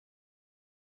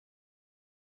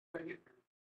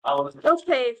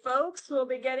Okay, folks, we'll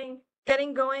be getting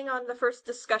going on the first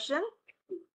discussion.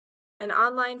 And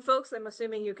online folks, I'm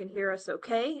assuming you can hear us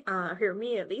okay, hear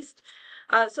me at least.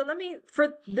 So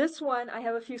for this one, I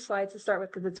have a few slides to start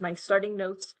with because it's my starting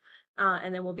notes,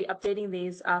 and then we'll be updating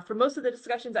these. For most of the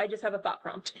discussions, I just have a thought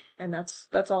prompt, and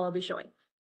that's all I'll be showing.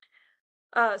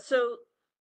 So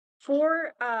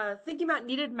for thinking about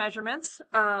needed measurements,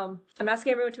 I'm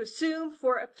asking everyone to assume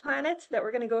for a planet that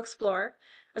we're going to go explore,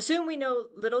 assume we know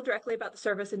little directly about the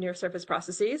surface and near surface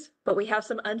processes, but we have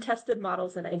some untested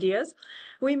models and ideas.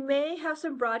 We may have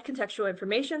some broad contextual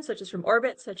information, such as from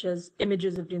orbit, such as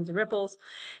images of dunes and ripples,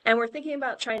 and we're thinking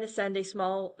about trying to send a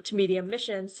small to medium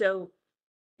mission, so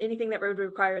anything that would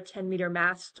require a 10-meter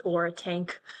mast or a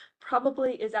tank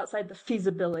probably is outside the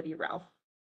feasibility realm.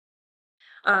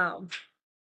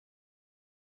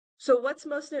 So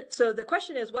the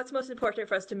question is, what's most important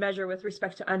for us to measure with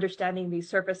respect to understanding these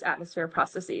surface atmosphere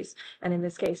processes, and in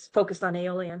this case, focused on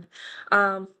Aeolian.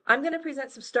 I'm going to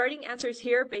present some starting answers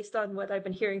here based on what I've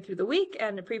been hearing through the week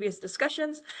and the previous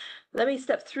discussions. Let me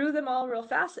step through them all real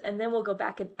fast, and then we'll go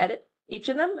back and edit each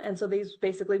of them. And so these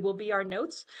basically will be our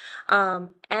notes.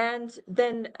 And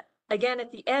then again,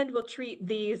 at the end, we'll treat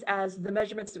these as the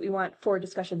measurements that we want for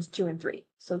discussions 2 and 3.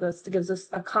 So this gives us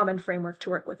a common framework to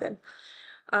work within.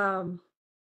 And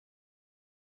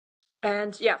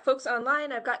yeah, folks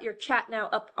online, I've got your chat now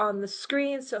up on the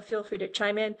screen, so feel free to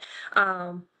chime in.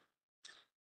 Yeah.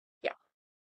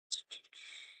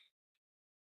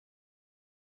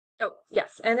 Oh,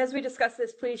 yes. And as we discuss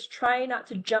this, please try not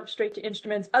to jump straight to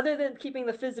instruments, other than keeping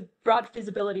the broad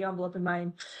feasibility envelope in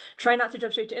mind. Try not to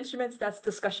jump straight to instruments. That's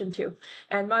discussion 2.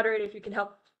 And moderator, if you can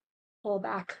help pull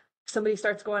back. If somebody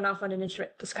starts going off on an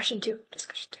instrument, discussion 2.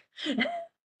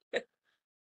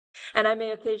 And I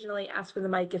may occasionally ask for the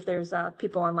mic if there's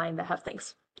people online that have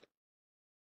things.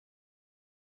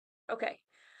 Okay.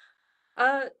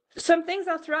 Some things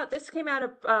I'll throw out. This came out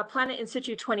of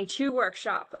PlanetInsitu23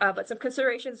 workshop, but some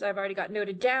considerations I've already got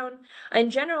noted down. In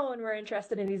general, when we're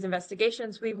interested in these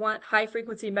investigations, we want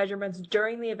high-frequency measurements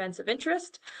during the events of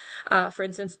interest. For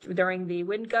instance, during the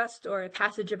wind gust or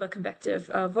passage of a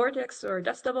convective vortex or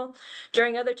dust devil.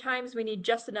 During other times, we need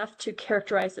just enough to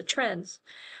characterize the trends.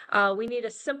 We need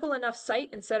a simple enough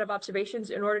site and set of observations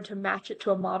in order to match it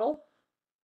to a model.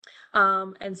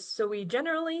 And so we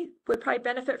generally would probably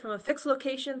benefit from a fixed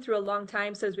location through a long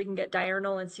time so as we can get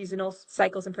diurnal and seasonal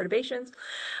cycles and perturbations.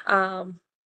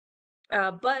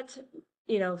 But,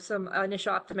 you know, some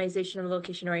initial optimization of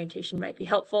location orientation might be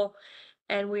helpful.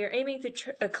 And we are aiming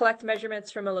to collect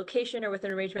measurements from a location or with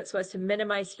an arrangement so as to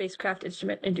minimize spacecraft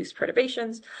instrument-induced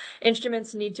perturbations.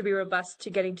 Instruments need to be robust to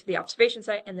getting to the observation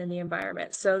site and then the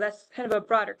environment. So that's kind of a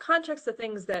broader context of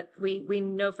things that we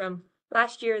know from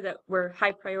last year that were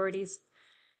high priorities.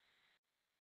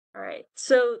 All right,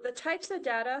 so the types of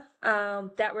data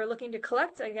that we're looking to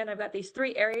collect, again, I've got these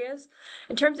 3 areas.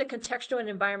 In terms of contextual and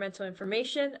environmental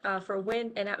information for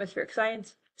wind and atmospheric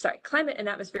science, climate and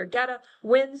atmospheric data,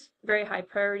 winds, very high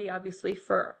priority, obviously,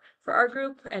 for our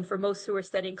group and for most who are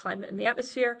studying climate and the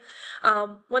atmosphere.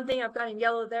 One thing I've got in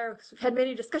yellow there, because we've had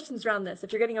many discussions around this,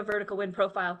 if you're getting a vertical wind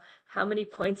profile, how many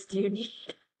points do you need?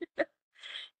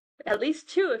 At least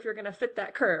 2 if you're going to fit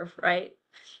that curve, right?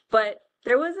 But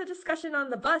there was a discussion on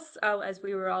the bus as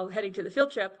we were all heading to the field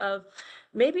trip of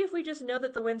maybe if we just know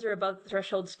that the winds are above the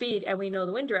threshold speed and we know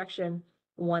the wind direction,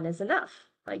 1 is enough.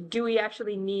 Like, do we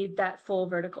actually need that full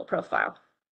vertical profile?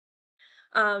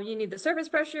 You need the surface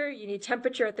pressure, you need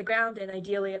temperature at the ground, and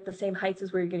ideally at the same heights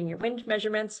as where you're getting your wind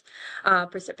measurements,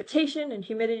 precipitation and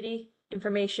humidity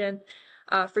information.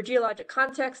 For geologic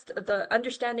context, the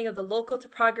understanding of the local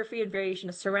topography and variation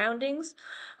of surroundings,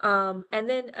 and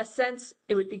then a sense,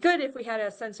 it would be good if we had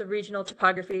a sense of regional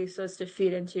topography so as to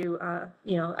feed into,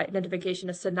 you know, identification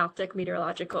of synoptic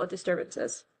meteorological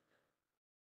disturbances.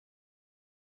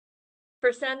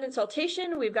 For sand and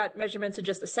saltation, we've got measurements of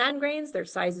just the sand grains, their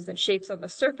sizes and shapes on the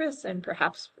surface, and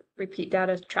perhaps repeat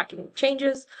data tracking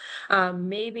changes.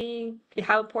 Maybe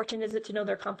how important is it to know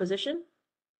their composition?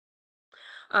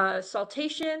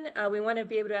 Saltation, we want to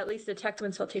be able to at least detect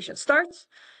when saltation starts.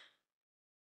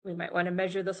 We might want to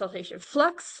measure the saltation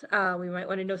flux. We might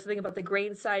want to know something about the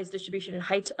grain size, distribution, and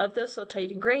height of those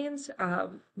saltating grains.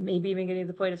 Maybe even getting to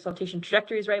the point of saltation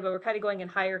trajectories, right? But we're kind of going in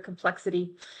higher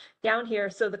complexity down here.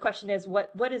 So the question is,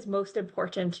 what is most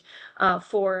important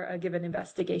for a given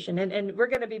investigation? And we're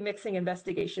going to be mixing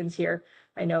investigations here,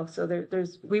 I know. So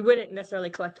we wouldn't necessarily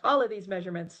collect all of these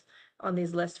measurements on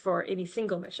these lists for any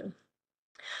single mission.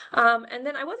 And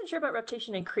then I wasn't sure about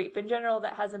reptation and creep. In general,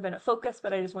 that hasn't been a focus,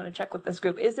 but I just want to check with this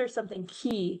group. Is there something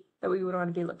key that we would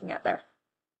want to be looking at there?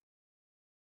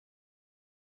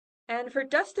 And for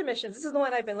dust emissions, this is the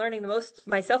one I've been learning the most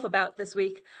myself about this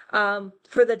week.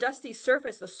 For the dusty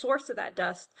surface, the source of that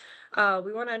dust,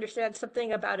 we want to understand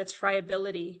something about its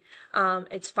friability.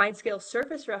 Its fine scale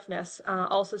surface roughness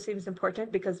also seems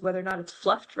important because whether or not it's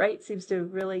fluffed, right, seems to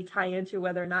really tie into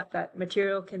whether or not that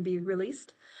material can be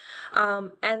released.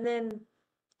 And then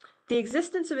the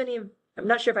existence of any, I'm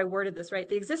not sure if I worded this right,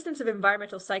 the existence of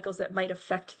environmental cycles that might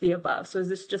affect the above. So is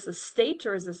this just a state,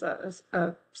 or is this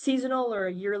a seasonal or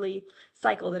a yearly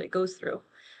cycle that it goes through?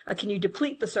 Can you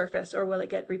deplete the surface, or will it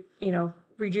get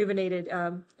rejuvenated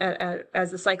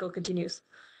as the cycle continues?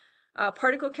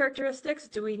 Particle characteristics,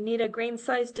 do we need a grain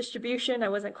size distribution? I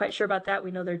wasn't quite sure about that.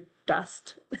 We know they're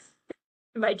dust.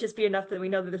 It might just be enough that we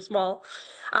know that they're small.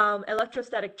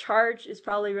 Electrostatic charge is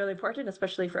probably really important,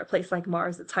 especially for a place like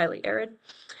Mars that's highly arid.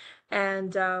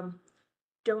 And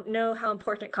don't know how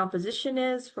important composition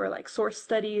is for like source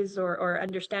studies or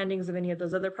understandings of any of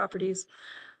those other properties.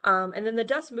 And then the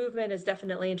dust movement is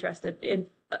definitely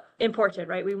important,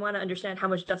 right? We want to understand how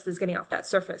much dust is getting off that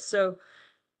surface. So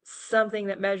something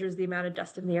that measures the amount of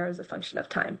dust in the air as a function of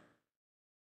time.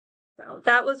 So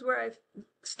that was where I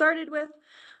started with.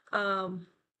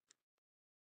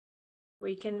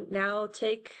 We can now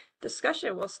take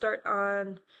discussion. We'll start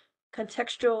on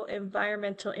contextual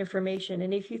environmental information.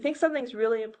 And if you think something's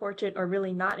really important or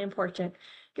really not important,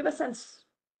 give a sense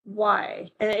why.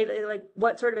 And like,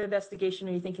 what sort of investigation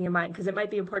are you thinking in mind? Because it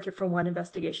might be important for one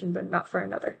investigation, but not for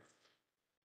another.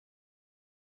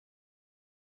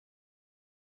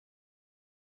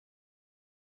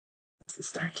 That's the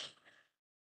start.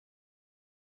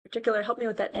 In particular, help me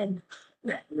with that N.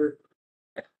 It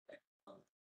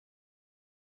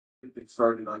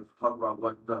started, I talk about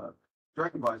what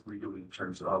Dragonflies were doing in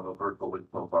terms of a vertical wind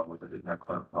profile, which I didn't have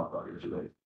time to talk about here today.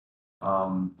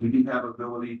 We did have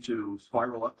ability to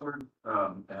spiral upward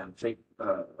and take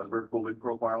a vertical wind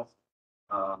profile.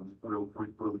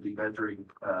 We'll be measuring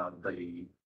the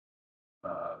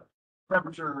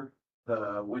temperature,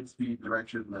 the wind speed,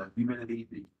 direction, the humidity,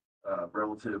 the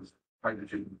relative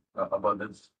hydrogen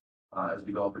abundance as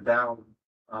we go up and down.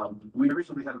 We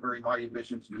originally had a very high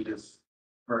ambition to do this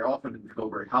very often and go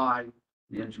very high.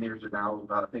 The engineers are now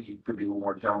thinking it could be a little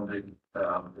more challenging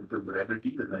in terms of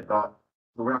energy than they thought.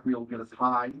 So we're not going to be able to get as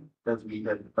high as we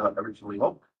had originally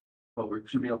hoped, but we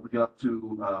should be able to get up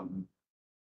to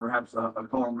perhaps a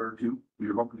kilometer or two. We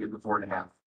were hoping to get to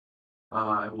 4.5.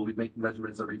 And we'll be making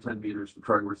measurements every 10 meters to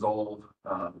try to resolve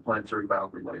the planetary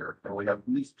boundary layer. And we have at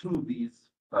least 2 of these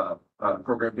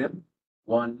programmed in.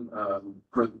 One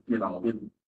for, in the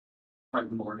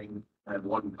morning and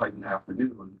one in the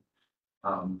afternoon.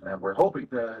 And we're hoping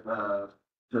to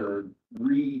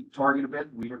re-target a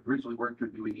bit. We originally weren't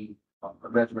going to do any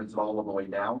measurements all of the way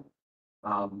down.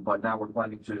 But now we're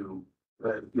planning to,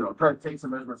 try to take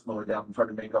some measurements lower down and try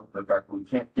to make up the fact that we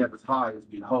can't get as high as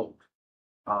we'd hoped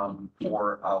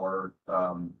for our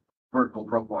vertical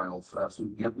profiles. So we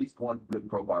can get at least one good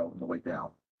profile on the way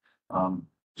down.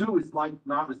 2 is like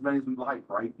not as many as we like,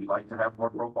 right? We like to have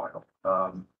more profile.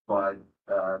 But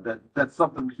that's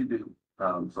something we can do.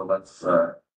 So that's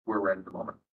where we're at the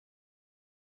moment.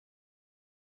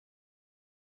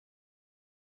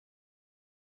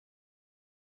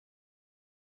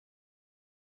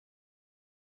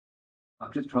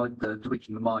 I've just tried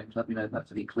tweaking the mic. Let me know if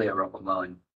that's any clearer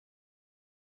online.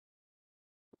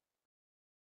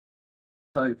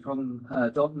 So from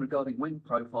Don regarding wind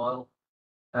profile,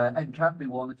 and can be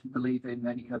one if you believe in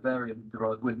any covariant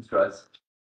derived wind stress.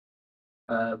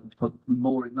 But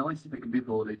more nice if it can be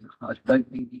avoided. I don't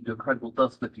think you can do a credible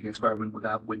dust lifting experiment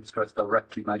without wind stress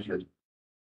directly measured.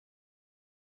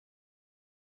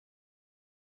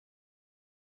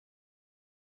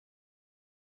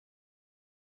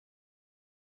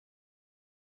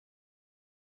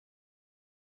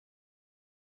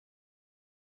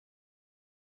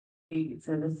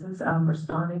 So this is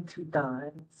responding to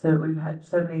Don. So we've had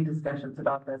so many discussions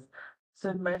about this.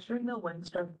 So measuring the wind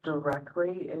stress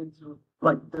directly is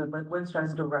like the wind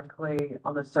stress directly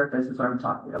on the surface is what I'm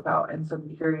talking about. And so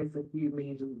I'm curious if you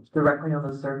mean directly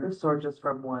on the surface or just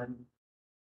from one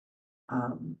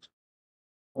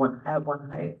at one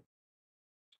height.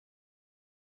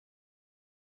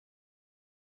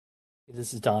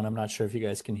 This is Don. I'm not sure if you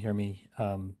guys can hear me,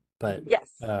 but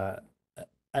Yes.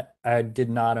 I did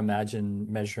not imagine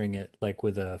measuring it like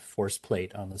with a force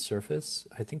plate on the surface.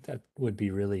 I think that would be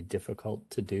really difficult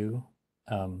to do.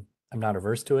 I'm not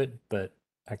averse to it, but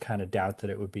I kind of doubt that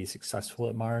it would be successful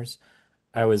at Mars.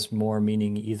 I was more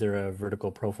meaning either a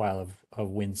vertical profile of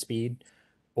wind speed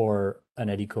or an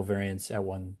eddy covariance at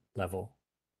one level.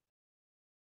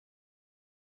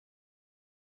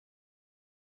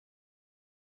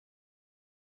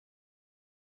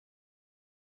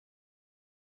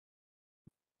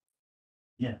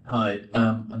 Yeah, hi,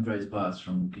 Andreas Bass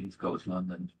from King's College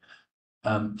London.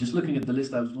 Just looking at the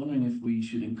list, I was wondering if we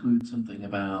should include something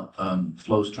about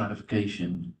flow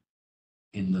stratification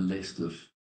in the list of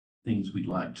things we'd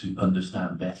like to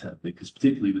understand better, because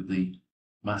particularly with the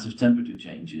massive temperature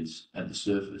changes at the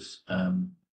surface,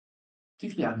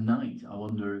 particularly at night, I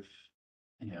wonder if,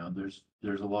 you know,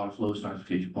 there's a lot of flow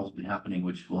stratification possibly happening,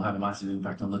 which will have a massive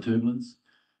impact on the turbulence,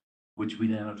 which we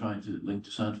then are trying to link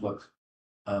to sound flux.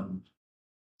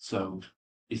 So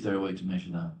is there a way to measure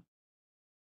that?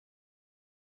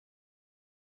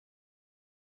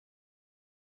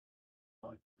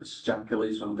 This is John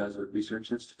Gillies from Desert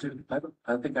Research Institute.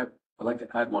 I think I'd like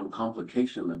to add one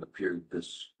complication that appeared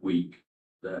this week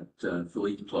that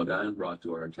Philippe Plodin brought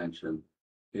to our attention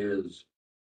is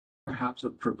perhaps a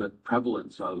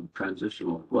prevalence of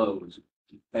transitional flows.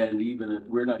 And even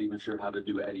we're not even sure how to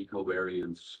do eddy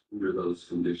covariance under those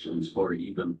conditions, or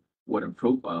even what a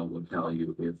profile would tell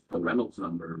you if the Reynolds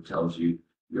number tells you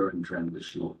you're in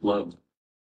transitional flow.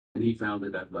 And he found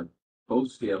it at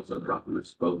both scales of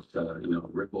roughness, both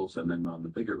ripples and then on the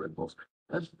bigger ripples.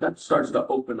 That starts to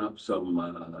open up some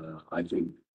I think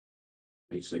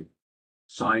basic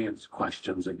science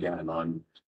questions again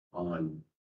on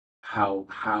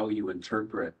how you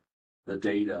interpret the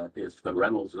data if the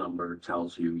Reynolds number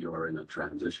tells you you're in a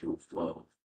transitional flow.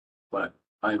 But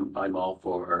I'm all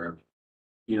for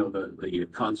the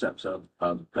concepts of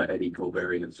the eddy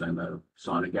covariance and the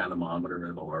sonic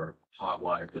anemometer or hot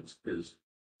wire is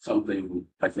something.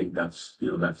 I think that's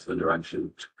the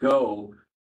direction to go.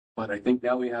 But I think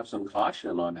now we have some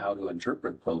caution on how to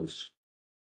interpret those.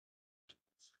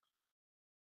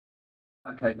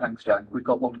 Okay, thanks, Jack. We've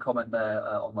got one comment there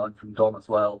online from Don as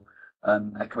well,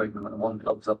 echoing the one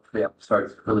thumbs up for the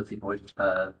atmospheric stability point,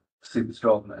 super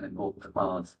strong and important to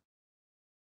Mars.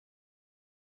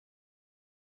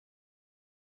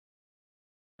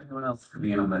 Anyone else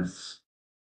coming in on this?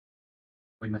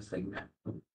 We missing?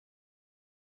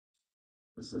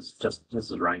 This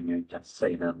is Ryan, just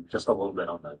saying just a little bit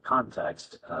on the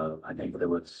context. I think there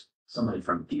was somebody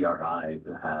from DRI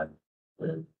who had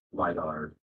the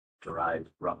LiDAR derived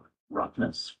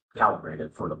roughness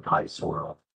calibrated for the pi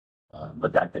swirl.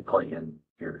 But that could play in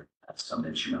here as some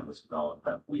instrument was developed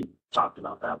that we talked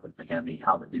about that with Miami,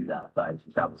 how to do that. But I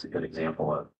think that was a good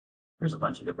example of there's a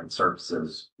bunch of different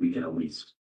surfaces we can at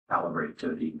least calibrate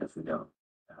to it, even if we don't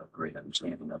have a great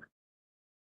understanding of it.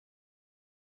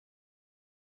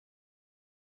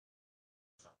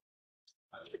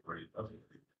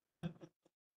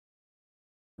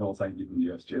 Well, thank you from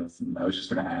USGS, and I was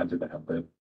just going to add to that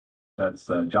that's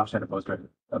Josh had a poster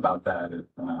about that at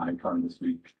ICAR this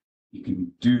week. You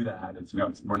can do that.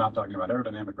 We're not talking about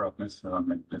aerodynamic roughness, so I'll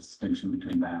make a distinction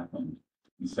between that and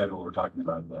instead what we're talking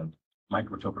about the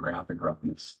microtopographic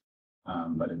roughness.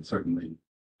 But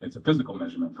it's a physical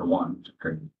measurement for one to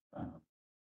create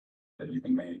that you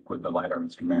can make with the LiDAR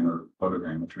instrument or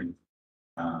photogrammetry.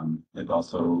 It's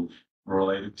also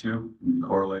related to and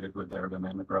correlated with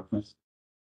aerodynamic roughness.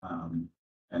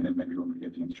 And then maybe when we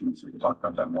get the instruments, we can talk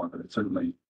about that more, but it's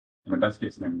certainly, in the best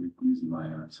case scenario, we're using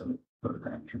LiDAR, so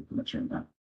photogrammetry for measuring that.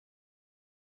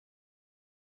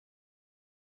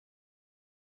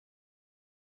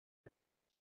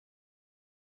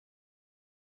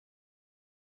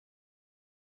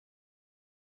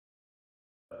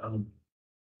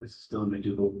 This is still in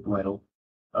McDougall Vital.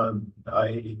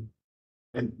 I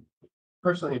am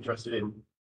personally interested in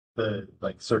the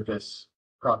surface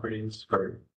properties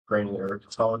for granular or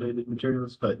consolidated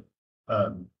materials, but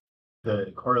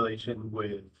the correlation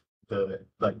with the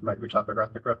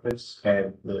microtopographic roughness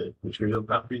and the material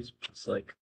properties, which is I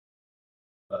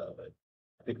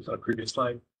think it was on a previous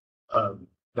slide.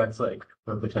 That's a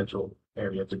potential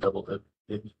area to double dip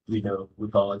if we know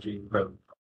lithology from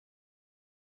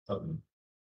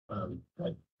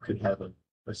that could have an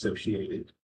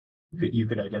associated. You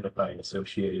could identify an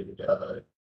associated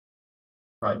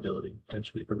probability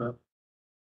potentially from that.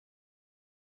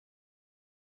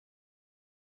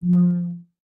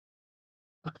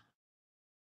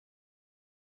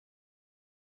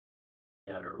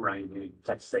 Yeah, Ryan,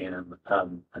 Texas A&M.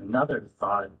 Another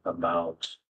thought about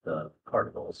the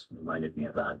particles reminded me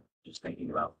of that. Just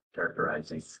thinking about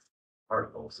characterizing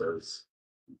particles is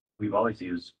we've always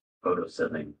used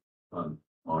photosieving on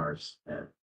Mars, and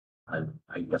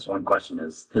I guess one question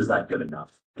is that good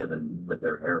enough given that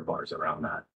there are error bars around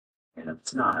that? And if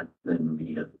it's not, then we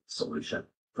need a solution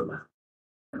for that.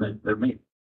 And then there may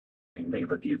be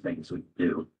a few things we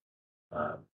do,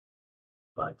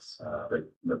 but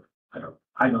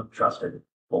I don't trust it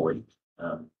fully,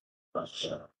 but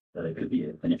that it could be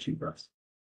an issue for us.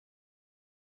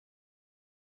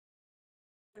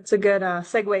 It's a good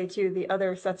segue to the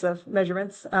other sets of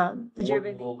measurements. Did you have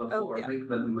anything? One more Oh, before, I yeah, think,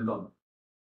 then we move on.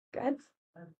 go ahead.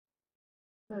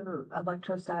 So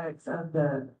electrostatics of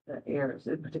the airs,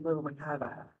 in particular when we have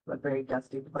a very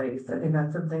dusty place, I think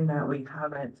that's something that we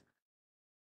haven't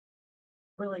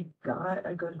really got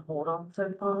a good hold on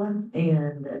so far,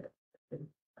 and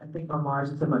I think on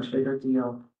Mars it's a much bigger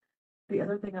deal. The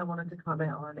other thing I wanted to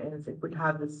comment on is if we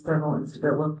have this thermal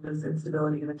instability, this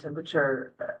instability in the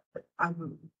temperature,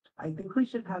 I think we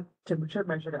should have temperature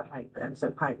measured at height then,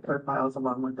 so height profiles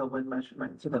along with the wind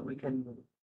measurement so that we can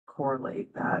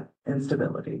correlate that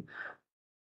instability.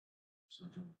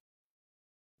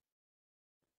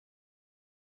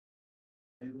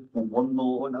 One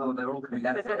more, no, they're all coming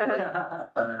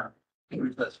out.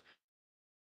 Who's first?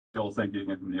 Joel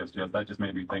thinking it from the SGS, that just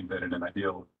made me think that in an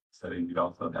ideal setting, you'd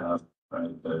also have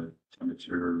the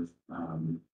temperature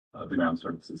of the ground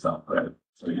surface itself, right?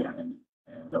 So yeah, and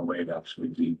a way to actually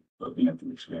be looking at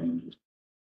the exchange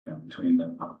between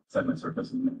the sediment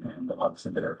surface and the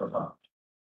opposite air profile.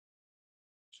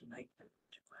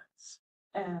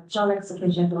 John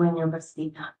Gentle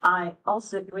University. I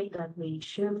also agree that we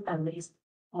should at least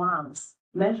once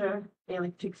measure the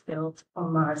electric field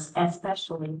on Mars,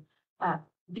 especially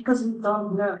because we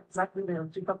don't know exactly the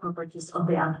electrical properties of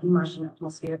the Martian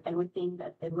atmosphere, and we think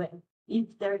that if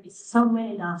there is so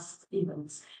many dust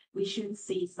events, we should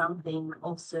see something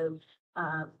also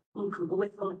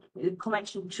with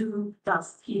connection to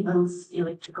dust events,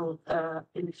 electrical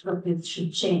fields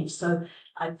should change. So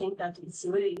I think that it's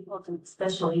really important,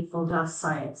 especially for dust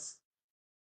science.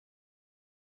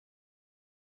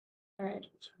 All right.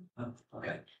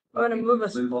 Okay. I want to move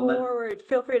us Move on then. forward.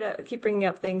 Feel free to keep bringing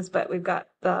up things, but we've got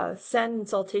the sand and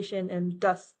saltation and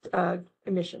dust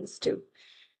emissions too.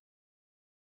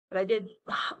 But I did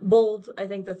bold, I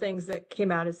think, the things that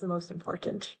came out as the most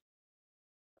important.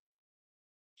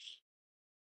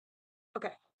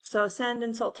 Okay, so sand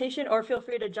and saltation, or feel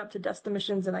free to jump to dust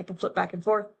emissions and I can flip back and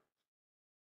forth.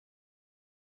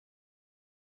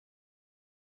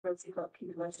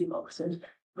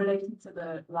 Related to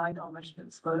the LiDAR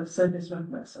measurements for surface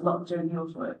roughness, a lot of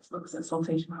Journal's work looks at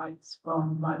saltation heights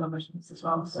from LiDAR measurements as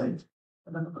well, so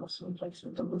another possible place for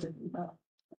double dipping that.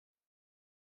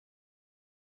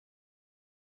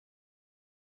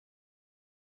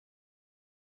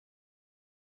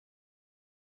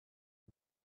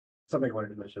 Something I wanted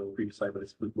to mention on the previous slide, but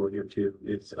it's more here too,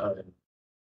 is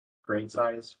grain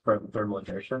size from thermal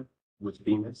inertia with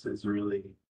Venus is really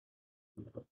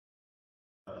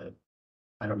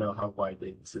I don't know how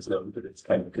widely this is known, but it's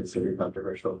kind of considered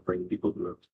controversial for people who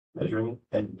are measuring it.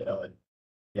 And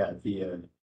yeah, the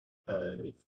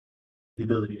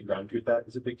ability to ground truth that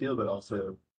is a big deal, but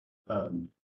also kind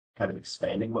of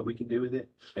expanding what we can do with it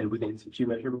and with in situ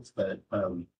measurements that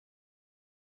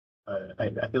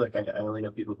I feel like I only know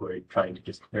people who are trying to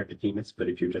just compare to TMIS, but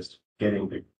if you're just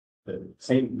getting the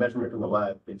same measurement from the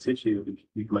lab in situ,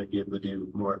 we might be able to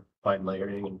do more fine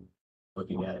layering and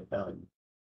looking at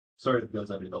sort of goes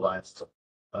under the last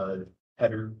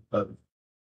header of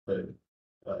the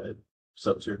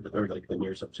subsurface or like the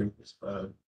near subsurface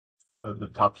of the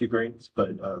top few grains,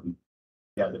 but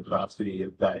yeah, the porosity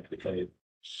of that kind of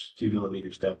 2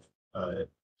 millimeter stuff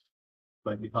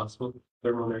might be possible.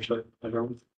 Thermal inertia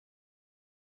measurements.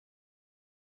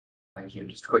 Thank you.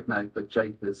 Just a quick note, but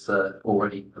Jake has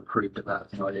already approved of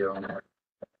that idea on there.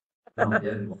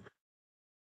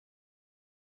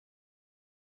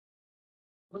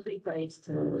 Would be great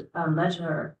to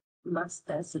measure mass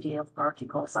density of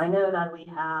particles. I know that we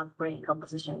have grain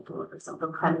composition, for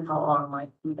example, chemical or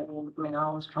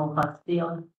minerals from that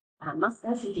field. Mass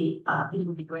density, it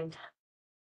would be great.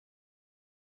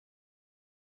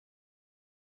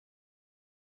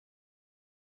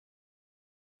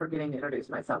 Forgetting to introduce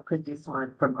myself, Christy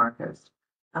Swan from Arcos.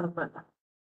 I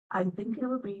think it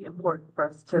would be important for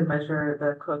us to measure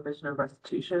the coefficient of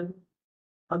restitution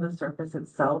on the surface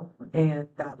itself, and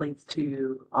that leads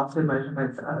to also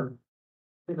measurements of,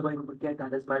 the way we would get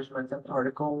that is measurements of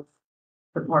particles,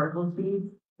 the particle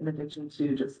speed, in addition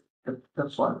to just the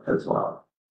flow as well.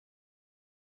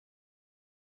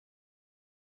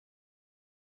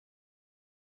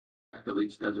 The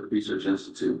Leach Desert Research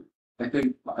Institute. I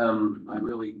think I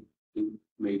really think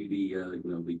maybe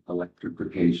the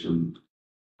electrification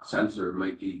sensor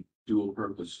might be dual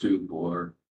purpose too,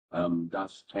 or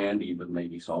dust and even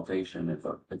maybe saltation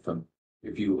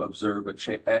if you observe a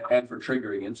change, and for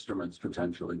triggering instruments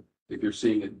potentially. If you're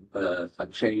seeing a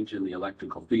change in the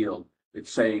electrical field, it's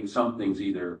saying something's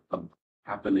either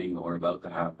happening or about to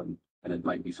happen, and it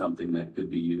might be something that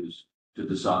could be used to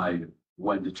decide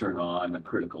when to turn on a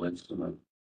critical instrument.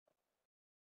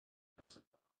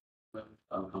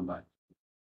 I'll come back.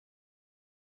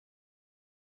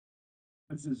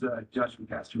 This is Josh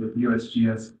McCaster with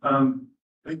USGS.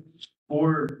 I think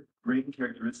for grain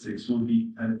characteristics will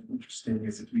be kind of interesting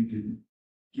is if we could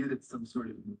get at some sort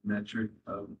of metric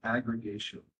of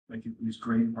aggregation, like if these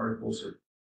grain particles are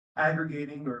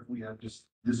aggregating, or if we have just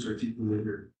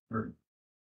disarticulated or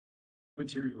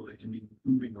material that can be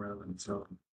moving around on its own.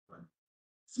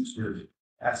 Some sort of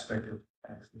aspect of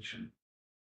aggregation.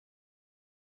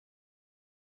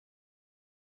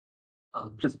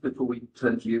 Just before we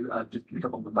turn to you, just to pick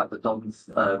up on the fact that Don's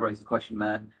raised a question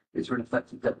there. Is there an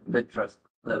effective depth of interest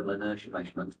thermal inertia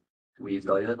measurement? Can we use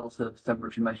diurnal surface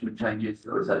temperature measurement changes,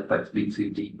 or is that effectively too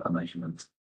deep a measurement?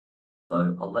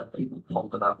 So I'll let people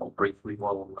ponder that one briefly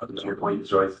while your point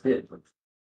is raised here.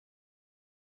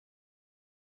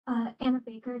 Anna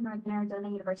Baker, Northern Arizona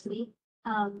University.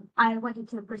 I wanted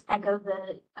to first echo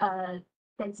the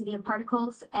density of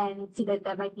particles and see that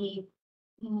that might be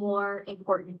more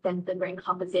important than the grain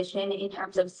composition in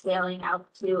terms of scaling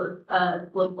out to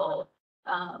global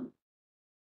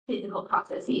physical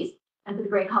processes. And for the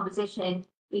grain composition,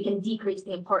 we can decrease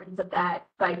the importance of that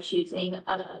by choosing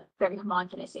a very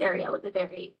homogeneous area with a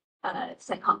very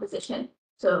set composition.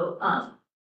 So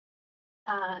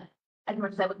as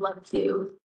much as I would love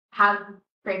to have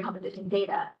grain composition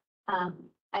data,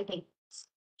 I think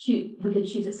we could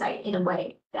choose a site in a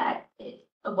way that it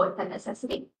avoids that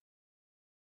necessity.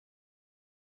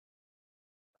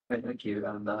 Okay, thank you.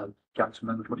 And Jackson,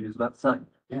 remember what you was about to say?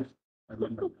 Yes.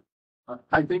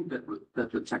 I think that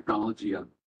the technology of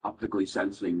optically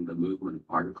sensing the movement of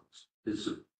particles is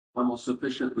almost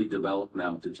sufficiently developed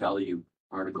now to tell you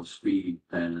particle speed,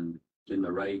 and in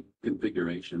the right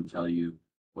configuration tell you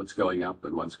what's going up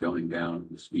and what's going down,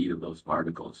 the speed of those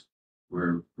particles.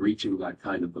 We're reaching that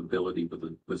kind of ability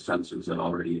with sensors that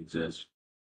already exist.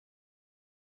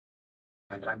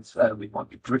 And we might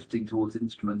be drifting towards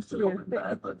instruments a little bit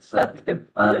there, but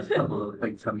there's a couple of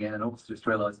things coming in, and also just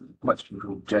realised there's a question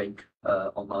from Jake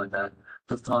online there.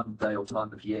 Does time of day or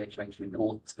time of year change the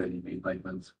importance of any of these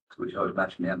measurements? To which I would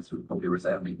imagine the answer would probably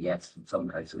resounding yes in some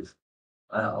cases.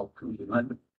 I'll come to you,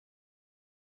 moment.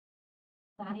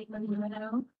 I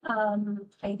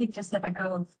think just to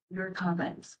echo your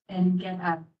comments and get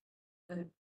at the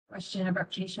question of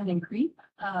reputation and creep.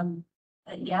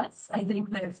 Yes, I think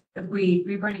that if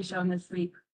we've already shown this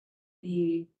week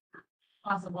the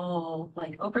possible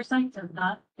oversight of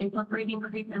not incorporating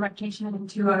creep and reputation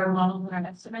into our models and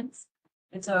our estimates.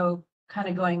 And so kind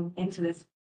of going into this,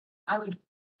 I would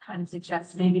kind of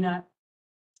suggest maybe not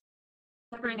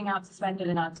separating out suspended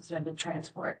and non-suspended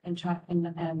transport and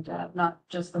not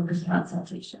just focusing on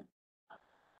sensation.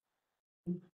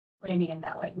 Framing it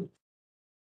that way.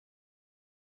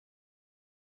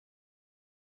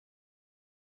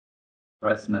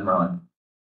 Rest and then Ryan.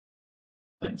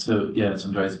 Thanks. So yeah, it's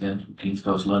Andreas again from King's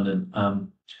College London.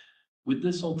 With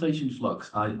this saltation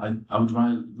flux, I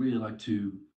would really like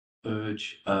to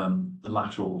urge the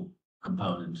lateral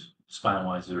component,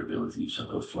 span-wise variability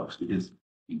of flux, because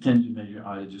you tend to measure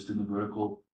either just in the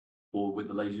vertical or with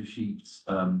the laser sheets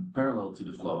parallel to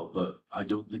the flow, but I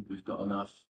don't think we've got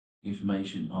enough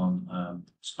information on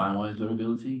span-wise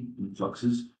variability in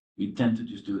fluxes. We tend to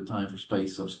just do a time for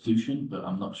space substitution, but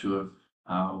I'm not sure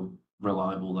how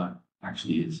reliable that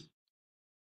actually is.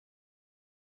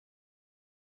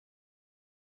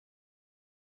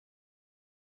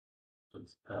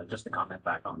 Just to comment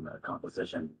back on the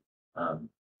composition, I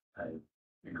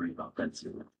agree about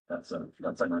density. That's an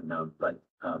unknown, but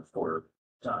for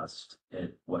dust,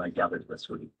 what I gathered this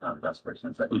week, dust for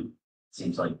instance, that it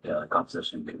seems like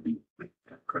composition could be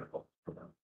critical for them.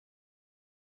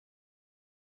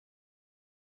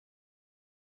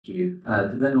 Thank you.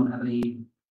 Does anyone have any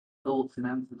thoughts in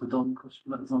answer to Don's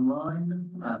question that's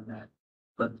online?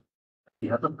 But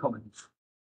you have some comments.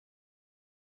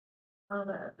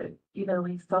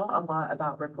 We saw a lot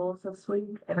about ripples this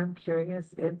week, and I'm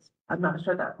curious, I'm not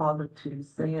sure that falls into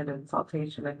sand and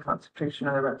saltation and concentration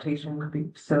or rotation could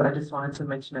be, so I just wanted to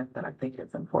mention it, that I think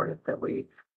it's important that we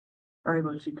are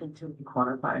able to continue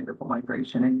quantifying ripple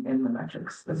migration in the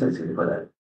metrics associated with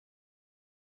it.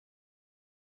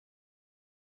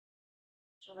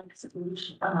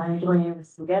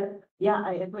 Yeah,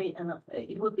 I agree, and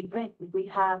it would be great if we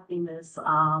have in this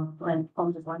when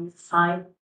on the one side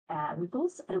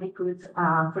ripples, and we could,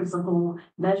 for example,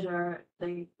 measure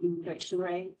the immigration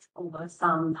rate over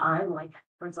some time, like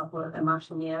for example, a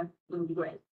Martian year would be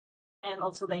great, and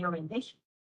also the orientation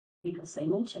because they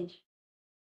may change.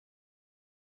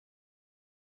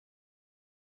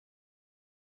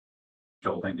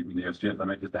 Joel, thank you from the USGS. I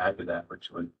might just add to that, which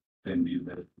would then be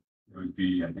that it would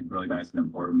be, I think, really nice and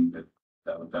important that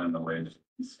that was done in a way to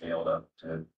be scaled up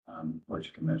to, which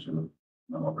you can measure with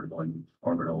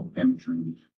orbital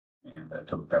imagery and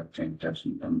topographic change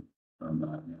detection from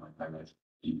like highlights,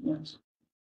 GPS.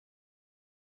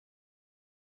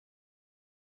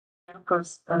 Of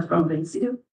course, from the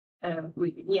INSItu,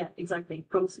 yeah, exactly.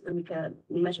 From INSItu, we can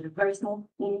measure very small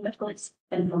metabolites,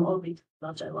 and from orbit,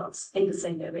 larger ones in the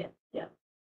same area. Yeah.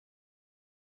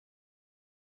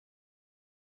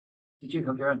 Did you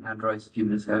have your own hand raised a few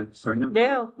minutes ago? Sorry, no.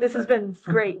 No, this has been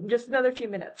great. Just another few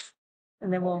minutes.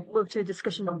 And then we'll move to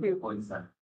discussion two. Points then.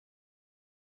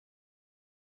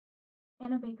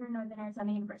 Anna Baker, Northern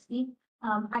Arizona University.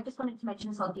 I just wanted to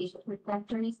mention saltation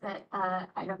trajectories that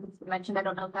I don't think it's been mentioned. I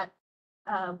don't know if that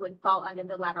would fall under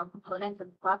the lateral component of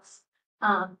the flux.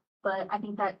 But I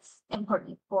think that's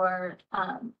important for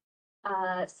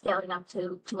scaling up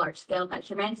to large scale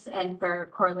measurements and for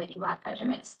correlating lab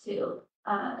measurements to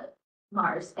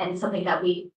Mars, and something that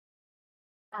we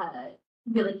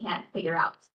really can't figure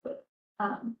out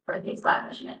for these lab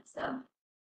measurements. So.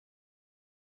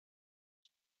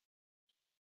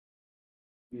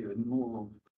 You and more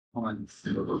comments,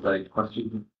 day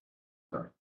question. Sorry,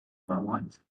 wrong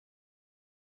lines.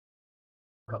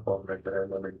 Couple of right there,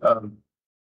 I remember.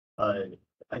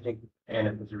 I think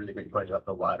Anna was a really great point about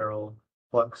the lateral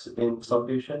flux in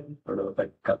solution. I don't know if I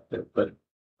cut it, but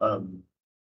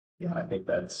yeah, I think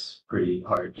that's pretty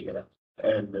hard to get at.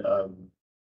 And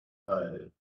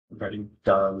regarding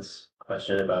Don's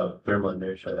question about thermal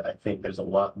inertia, I think there's a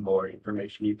lot more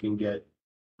information you can get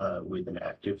with an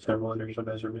active thermal inertia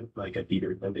measurement, like a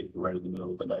heater that you can run in the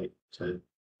middle of the night to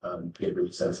get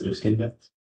really sensitive skin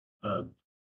depths.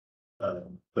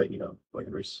 But you know,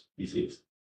 whatever species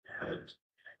and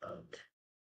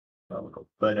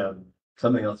but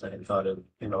something else I had thought of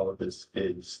in all of this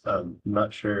is I'm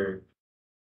not sure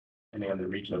depending on the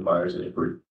region of Mars, and if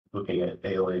we're looking at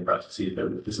AOA processes,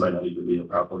 this might not even be a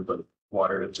problem, but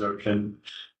water absorption,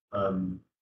 and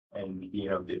you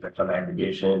know, the effect on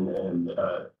aggregation and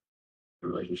the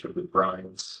relationship with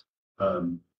brines,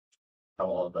 how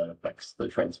all of that affects the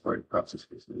transport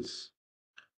processes.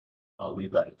 I'll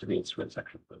leave that to the instrument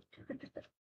section. But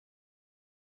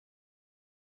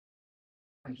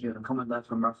Thank you. And a comment there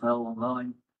from Raphael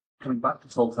online. Coming back to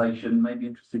saltation, may be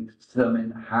interesting to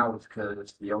determine how it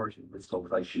occurs, the origin of this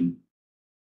saltation.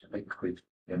 I think with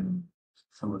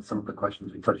some of the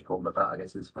questions we touched on, but that I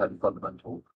guess is a fairly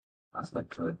fundamental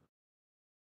aspect to it.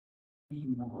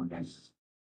 Any more, yes.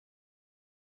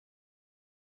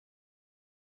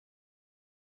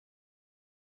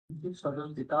 This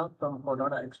follows the talk from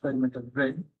Aurora Experimental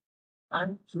Brain.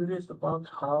 I'm curious about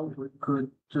how we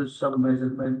could do some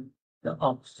measurement, the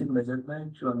opposite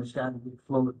measurement to understand the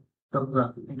flow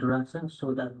topographic interactions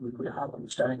so that we could have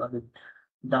understanding of the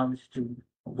downstream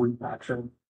wind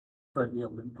pattern for the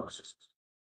wind processes.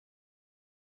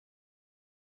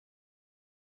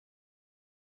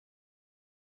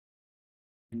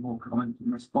 Any more comment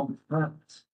in response to that?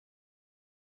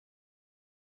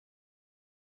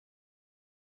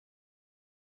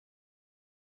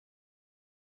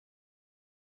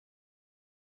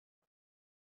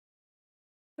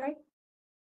 Right.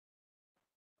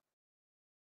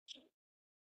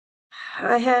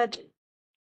 I had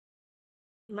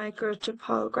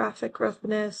microtopographic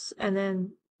roughness and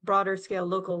then broader scale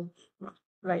local,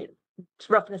 right,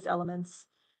 roughness elements.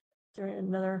 Is there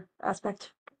another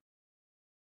aspect?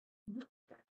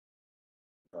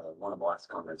 One of the last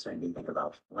comments saying you think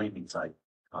about landing site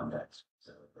context,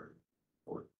 so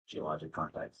or geologic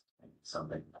context, and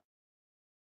something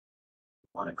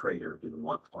on a crater, do we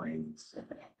want planes?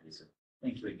 These are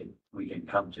things we can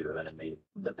come to, and it may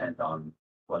depend on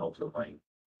what ultimately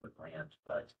would land,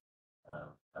 but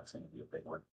that's going to be a big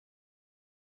one.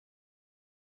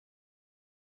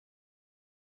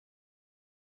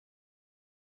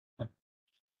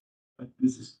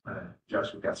 This is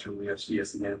Joshua Gass from the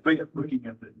USGS again. But looking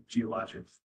at the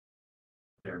geologics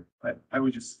there, I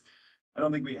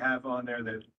don't think we have on there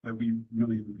that we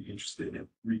really would be interested in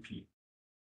repeat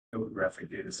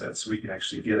topographic data sets, so we can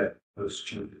actually get at those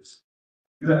changes.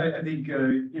 Because I think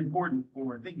important when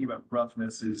we're thinking about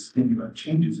roughness is thinking about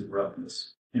changes in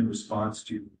roughness in response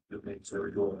to the things that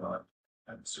are going on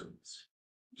at the surface,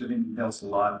 which I think tells a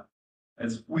lot,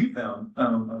 as we found,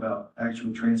 about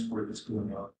actual transport that's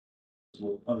going on, as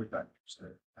well as other factors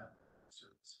that happen at the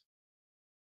surface.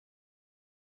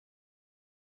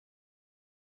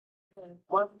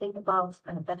 One thing about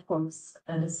platforms,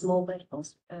 small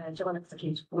platforms, Johanna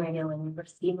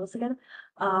University in Michigan,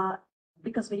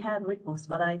 because we had ripples,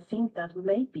 but I think that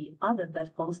maybe other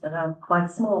platforms that are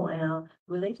quite small and are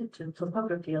related to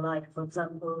topography, like for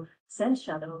example, sand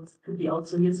shadows could be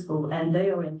also useful, and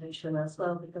their orientation as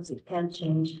well, because it can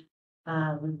change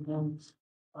with wind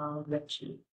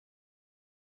direction.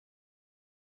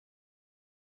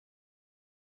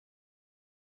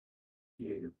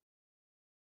 Yeah.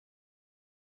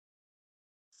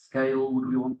 Scale, would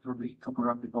we want for the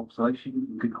topographic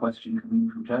observation? Good question coming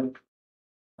from Jake.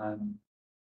 I'm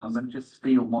going to just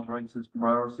steal moderator's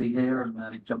priority here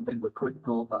and jump in with a quick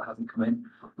thought that hasn't come in.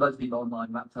 Those of you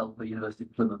online, Matt Telfer, University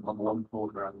of Plymouth, on the one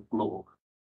corner around the floor.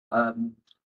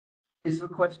 Is there a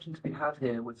question to be had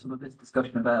here with some of this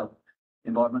discussion about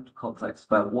environmental context,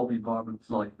 about what the environment's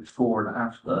like before and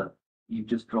after you've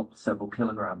just dropped several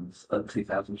kilograms at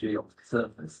 2000 G onto the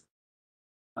surface?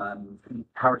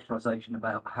 Characterization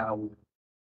about how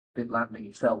the landing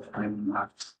itself can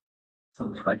impact some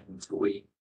of the measurements that we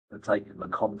have taken, the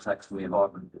context of the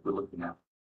environment that we're looking at.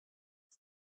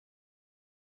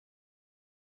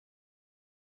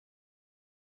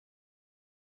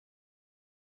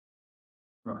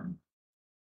 Right.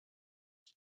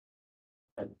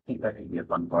 I think that could be a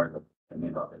fun part of thinking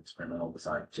about the experimental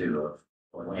design too, of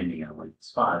or landing in a weak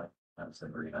spot, as the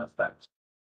going to affect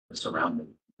the surrounding.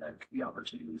 That could be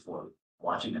opportunity for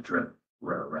watching a drip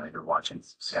row, right, or watching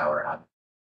scour happen.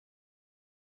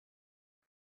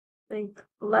 I think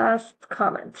last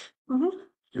comment.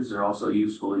 Is there also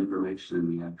useful information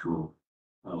in the actual,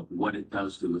 what it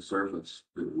does to the surface,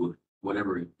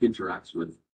 whatever it interacts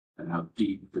with, and how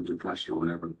deep into pressure,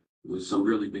 whatever. There's some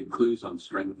really big clues on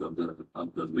strength of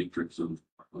the matrix of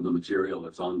the material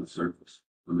that's on the surface.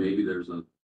 But maybe there's a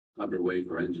clever way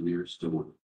for engineers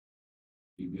to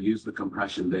use the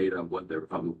compression data of what they're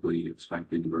probably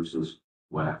expecting versus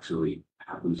what actually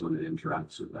happens when it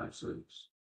interacts with that surface.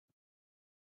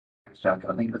 Thanks, Jack.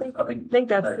 I think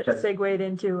that's segued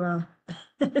into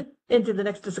into the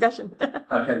next discussion.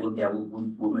 Okay, well, yeah, we'll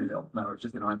move it on. No, I was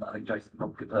just going to add that I think Jason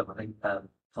probably could have. I think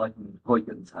Titan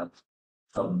Huygens had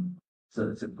some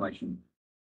service information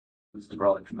was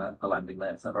derived from a landing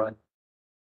there. Is that right?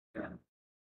 Yeah.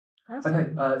 Okay,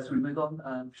 so we move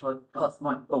on. Shall I pass the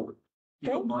mic forward?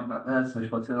 You've got the mic back there, so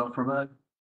shall I turn it off for a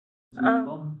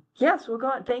moment? Yes, we'll go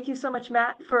on. Thank you so much,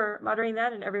 Matt, for moderating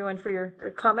that, and everyone for your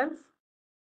comments.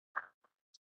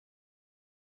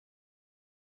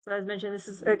 So as mentioned, this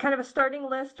is kind of a starting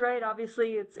list, right?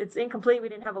 Obviously, it's incomplete. We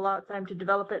didn't have a lot of time to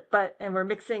develop it, and we're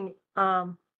mixing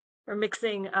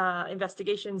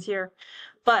investigations here.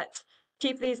 But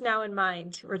keep these now in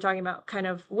mind. We're talking about kind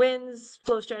of winds,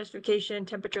 flow stratification,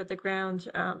 temperature at the ground,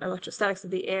 electrostatics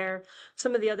of the air,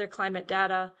 some of the other climate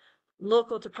data,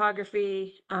 local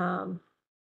topography,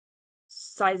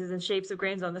 sizes and shapes of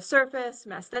grains on the surface,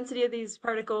 mass density of these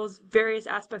particles, various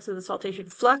aspects of the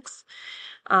saltation flux,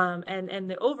 and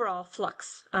the overall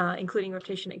flux, including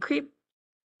rotation and creep,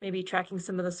 maybe tracking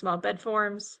some of the small bed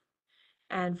forms.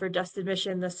 And for dust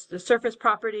emission, the surface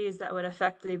properties that would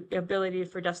affect the ability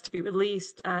for dust to be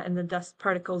released, and the dust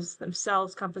particles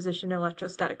themselves, composition,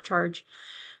 electrostatic charge,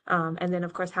 and then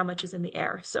of course how much is in the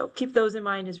air. So keep those in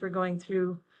mind as we're going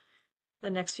through the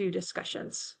next few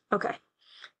discussions. Okay.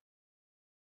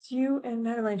 It's you and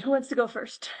Madeline. Who wants to go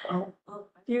first?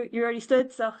 You already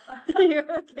stood, so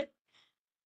you're okay.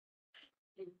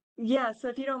 Yeah, so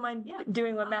if you don't mind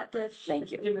doing what Matt did,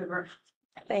 thank you.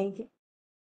 Thank you.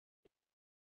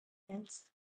 It's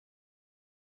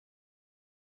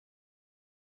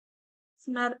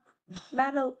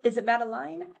is it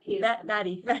Madeline?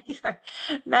 Maddie, sorry.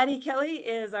 Maddie Kelly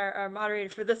is our moderator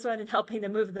for this one and helping to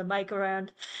move the mic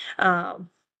around.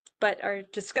 But our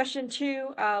discussion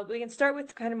 2, we can start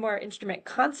with kind of more instrument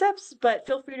concepts, but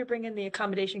feel free to bring in the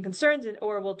accommodation concerns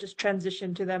or we'll just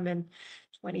transition to them in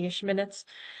 20-ish minutes.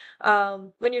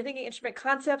 When you're thinking instrument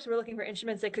concepts, we're looking for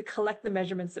instruments that could collect the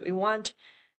measurements that we want.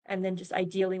 And then just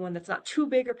ideally one that's not too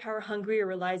big or power hungry or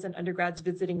relies on undergrads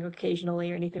visiting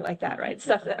occasionally or anything like that, right?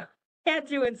 Stuff that can't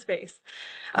do in space.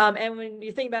 And when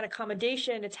you think about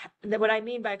accommodation, what I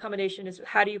mean by accommodation is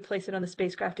how do you place it on the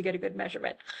spacecraft to get a good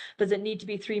measurement? Does it need to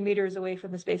be 3 meters away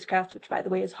from the spacecraft, which by the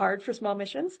way is hard for small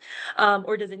missions?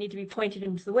 Or does it need to be pointed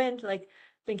into the wind? Like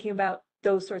thinking about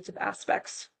those sorts of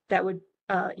aspects that would,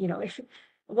 if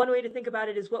one way to think about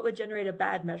it is what would generate a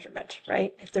bad measurement,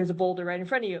 right? If there's a boulder right in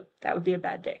front of you, that would be a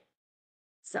bad day.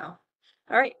 So, all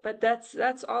right, but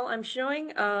that's all I'm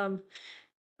showing. I'm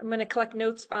going to collect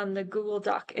notes on the Google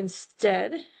Doc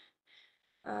instead.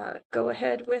 Go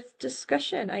ahead with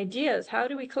discussion, ideas. How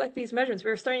do we collect these measurements?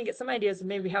 We were starting to get some ideas of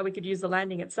maybe how we could use the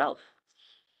landing itself.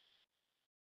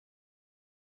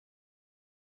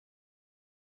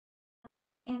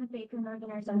 Anna Baker,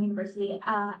 Northern Arizona University.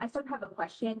 I sort of have a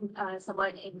question,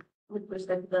 somewhat with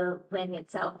respect to the landing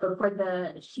itself, but for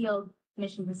the shield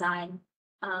mission design,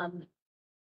 would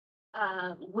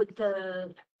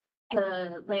the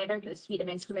lander, the suite of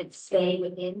instruments stay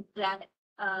within that,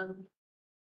 I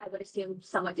would assume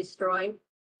somewhat destroyed,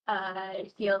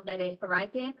 field that it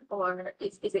arrived in, or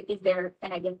is there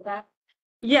an idea for that?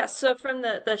 Yes, so from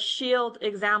the shield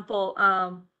example,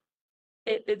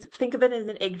 think of it as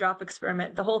an egg drop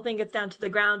experiment. The whole thing gets down to the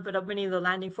ground, but many of the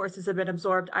landing forces have been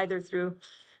absorbed either through,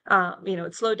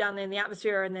 it's slowed down in the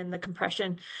atmosphere and then the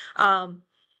compression.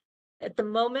 At the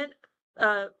moment,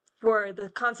 for the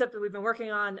concept that we've been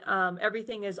working on,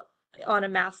 everything is on a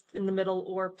mast in the middle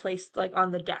or placed like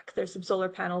on the deck. There's some solar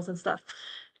panels and stuff.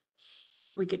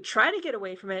 We could try to get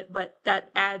away from it, but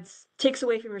that takes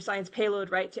away from your science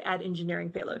payload, right, to add engineering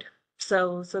payload.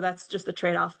 So that's just the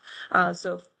trade-off.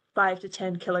 So 5 to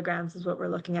 10 kilograms is what we're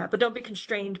looking at, but don't be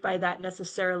constrained by that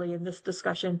necessarily in this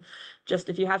discussion. Just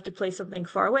if you have to place something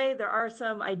far away, there are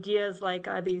some ideas like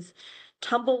these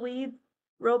tumbleweed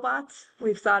robots.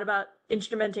 We've thought about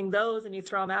instrumenting those, and you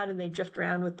throw them out and they drift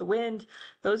around with the wind.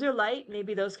 Those are light.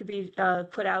 Maybe those could be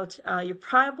put out. You're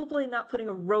probably not putting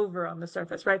a rover on the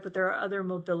surface, right? But there are other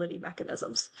mobility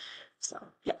mechanisms. So,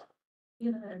 yeah.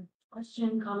 You have a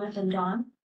question, comment, and John?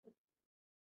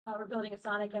 We're building a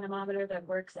sonic anemometer that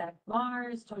works at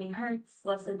Mars, 20 hertz,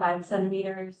 less than 5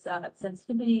 centimeters,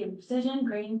 sensitivity and precision,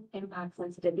 grain impact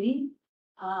sensitivity,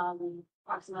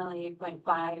 approximately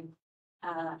 0.5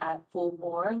 at full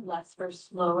bore, less for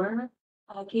slower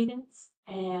cadence,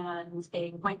 and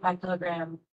a 0.5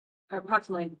 kilogram, or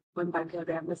approximately 0.5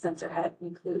 kilogram with sensor head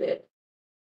included.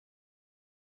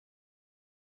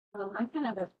 I kind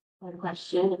of have a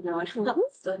question, if no one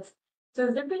else does. So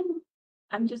has there been,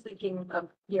 I'm just thinking of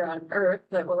here on Earth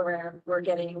that we're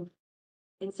getting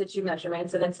in situ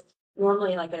measurements, and it's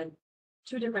normally like a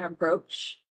 2 different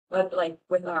approach, but like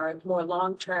with our more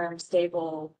long-term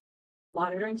stable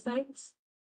monitoring sites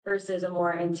versus a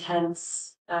more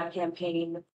intense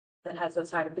campaign that has those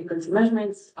higher frequency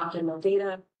measurements, often no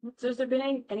data. So has there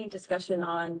been any discussion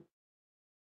on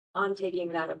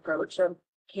taking that approach, or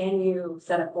can you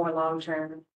set up more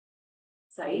long-term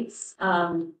sites?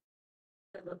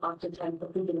 Oftentimes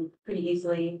we can pretty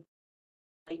easily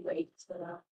lightweight set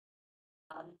up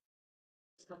some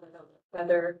of the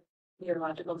weather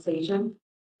meteorological station.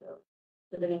 So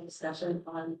is there any discussion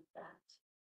on that?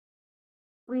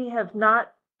 We have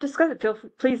not discussed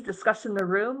it. Please discuss in the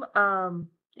room.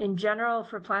 In general,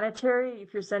 for planetary,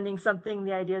 if you're sending something,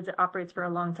 the idea is it operates for a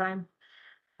long time.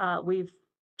 We've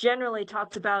generally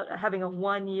talked about having a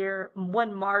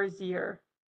 1 Mars year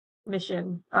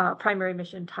mission, primary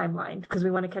mission timeline, because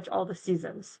we want to catch all the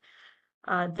seasons.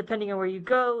 Depending on where you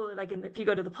go, like if you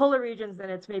go to the polar regions, then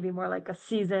it's maybe more like a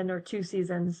season or 2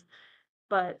 seasons.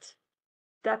 But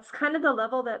that's kind of the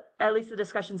level that at least the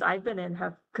discussions I've been in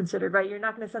have considered, right? You're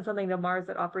not going to send something to Mars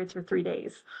that operates for 3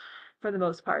 days for the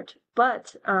most part.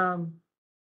 But,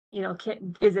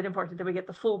 is it important that we get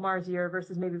the full Mars year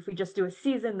versus maybe if we just do a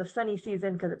season, the sunny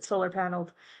season, because it's solar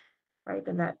paneled, right?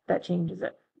 Then that changes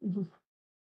it.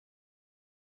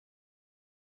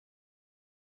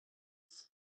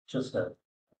 Just a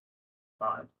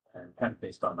thought, and kind of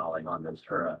based on knowledge on this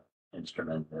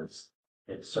instrument it's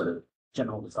sort of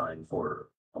general design for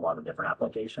a lot of different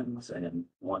applications, and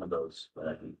one of those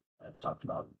that I've talked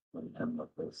about when we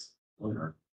look this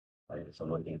lunar, right? So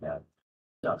looking at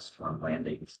dust from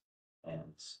landings,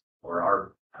 and for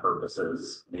our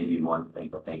purposes, maybe one thing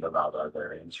to think about are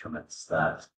there instruments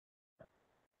that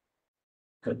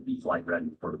could be flight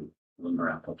ready for lunar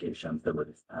applications that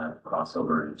would cross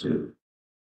over into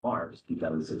Mars,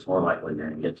 because it's more likely you're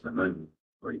going to get to the moon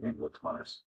where you can look to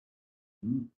Mars.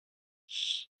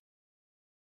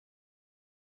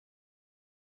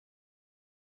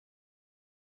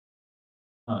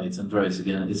 Hi, it's Andreas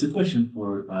again. It's a question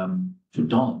for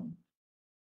Don.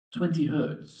 20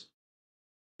 hertz.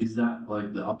 Is that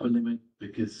like the upper limit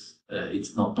because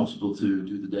it's not possible to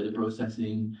do the data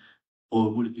processing, or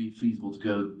would it be feasible to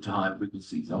go to higher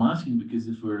frequencies? I'm asking because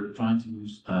if we're trying to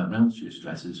use Reynolds shear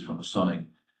stresses from a sonic,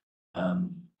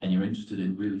 and you're interested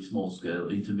in really small scale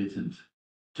intermittent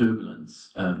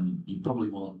turbulence, you probably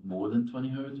want more than 20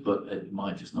 hertz, but it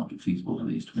might just not be feasible for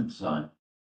the instrument design.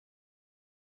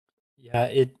 Yeah,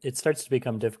 it starts to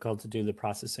become difficult to do the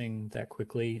processing that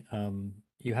quickly.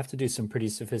 You have to do some pretty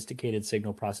sophisticated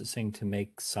signal processing to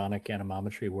make sonic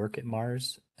anemometry work at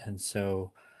Mars. And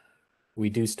so we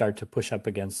do start to push up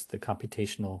against the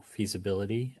computational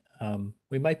feasibility.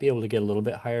 We might be able to get a little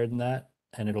bit higher than that,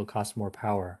 and it'll cost more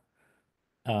power.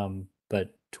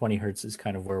 But 20 hertz is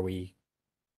kind of where we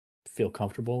feel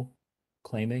comfortable.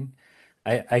 claiming.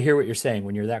 I hear what you're saying.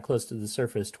 When you're that close to the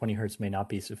surface, 20 hertz may not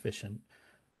be sufficient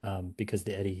because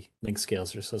the eddy length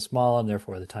scales are so small and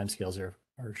therefore the time scales are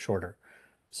shorter.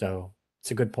 So it's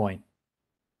a good point.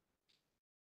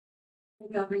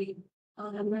 Gabby,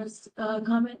 Alejandro's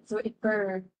comment. So if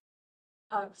for,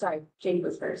 sorry, Jade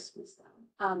was first.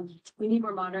 We need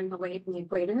more monitoring away from the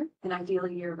equator and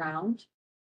ideally year round.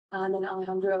 And then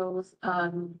Alejandro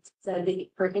said that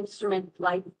for instrument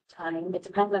lifetime, it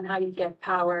depends on how you get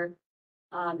power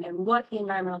and what the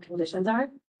environmental conditions are.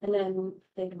 And then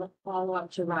they follow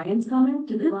up to Ryan's comment.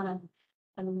 Do they want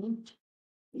to unmute?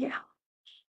 Yeah.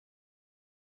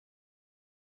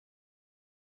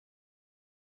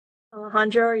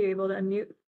 Alejandro, are you able to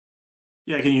unmute?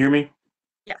 Yeah, can you hear me?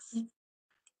 Yes.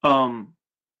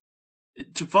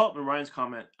 To follow up on Ryan's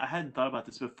comment, I hadn't thought about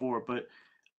this before, but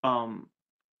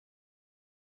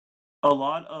a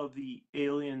lot of the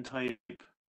alien type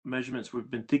measurements we've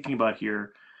been thinking about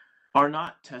here are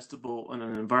not testable in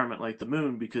an environment like the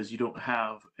moon because you don't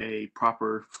have a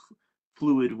proper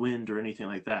fluid wind or anything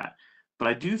like that. But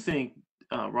I do think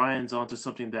Ryan's onto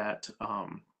something that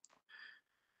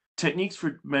techniques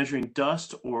for measuring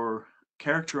dust or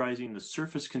characterizing the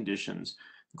surface conditions,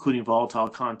 including volatile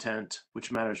content,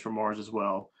 which matters for Mars as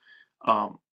well.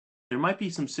 There might be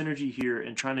some synergy here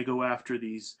in trying to go after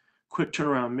these quick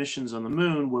turnaround missions on the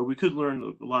moon where we could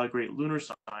learn a lot of great lunar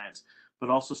science, but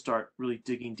also start really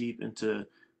digging deep into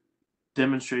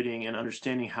demonstrating and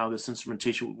understanding how this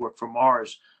instrumentation would work for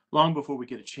Mars long before we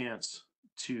get a chance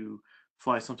to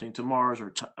fly something to Mars or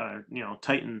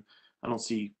Titan. I don't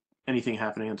see anything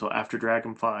happening until after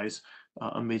Dragonfly's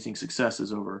amazing success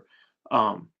is over.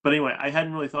 But anyway, I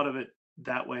hadn't really thought of it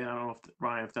that way. And I don't know if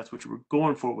Ryan, if that's what you were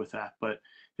going for with that, but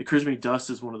it occurs to me dust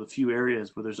is one of the few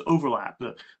areas where there's overlap.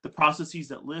 The processes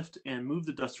that lift and move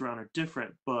the dust around are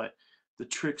different, but the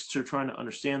tricks to trying to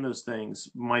understand those things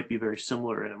might be very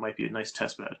similar, and it might be a nice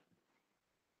test bed.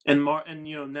 And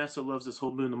NASA loves this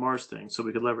whole moon to Mars thing, so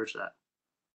we could leverage that.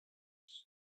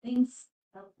 Thanks.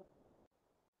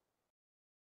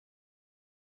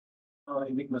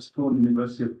 I'm Nicholas Thorne,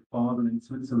 University of Basel in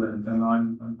Switzerland, and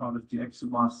I'm part of the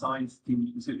ExoMars science team,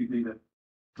 specifically the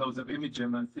close-up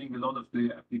imaging. I think a lot of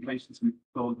the applications we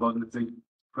thought about, let's say,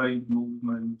 grain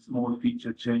movement, small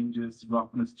feature changes,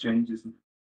 roughness changes.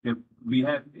 We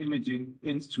have imaging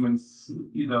instruments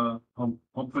either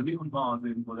hopefully on Mars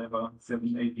in whatever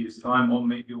 7-8 years time, or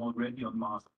maybe already on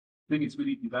Mars. I think it's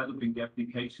really developing the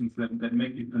applications that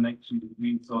make the connection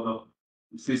between sort of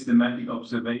systematic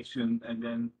observation and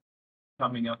then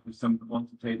coming up with some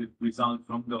quantitative result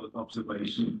from those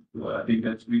observations. I think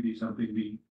that's really something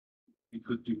we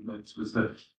could do. That's was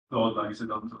the thought, like I said,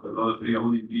 on a lot of the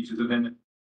early features. And then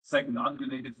second,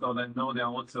 unrelated thought, I know there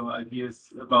are also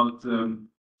ideas about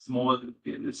small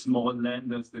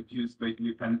landers that use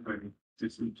basically penetrating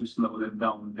systems to slow them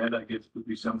down. That, I guess, could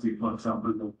be something, for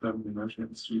example, the thermal inertia,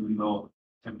 extremely low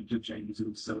temperature changes in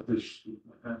the surface.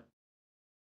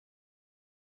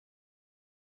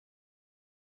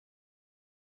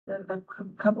 A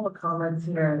couple of comments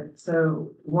here.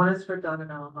 So one is for Don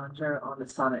and Alejandro on the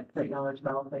sonic that y'all are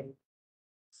developing.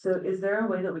 So is there a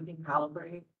way that we can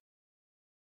calibrate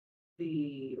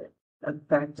the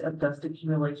effect of dust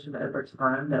accumulation over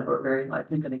time that we're very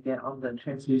likely going to get on the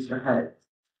transducer head?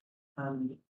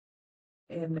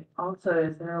 And also,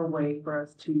 is there a way for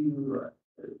us to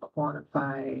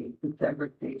quantify the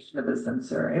degradation of the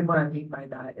sensor? And what I mean by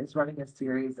that is running a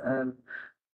series of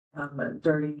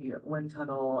dirty wind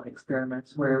tunnel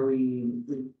experiments where we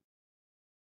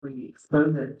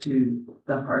expose it to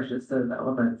the harshest of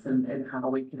elements and how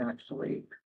we can actually,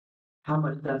 how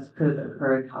much dust could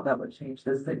occur and how that would change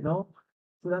the signal.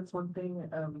 So that's one thing.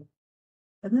 And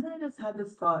then I just had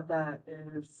this thought that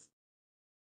is,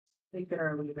 take it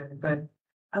or leave it, but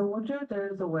I wonder if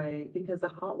there's a way, because the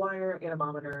hot wire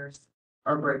anemometers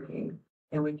are breaking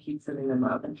and we keep sending them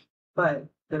up. But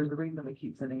there's a reason we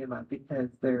keep sending them up, because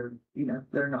they're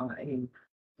not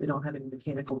they don't have any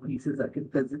mechanical pieces that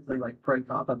could physically like break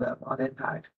off of them on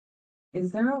impact.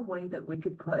 Is there a way that we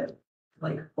could put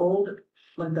like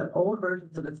the old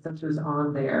versions of the sensors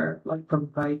on there, like from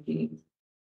Viking,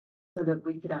 so that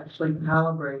we could actually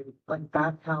calibrate, like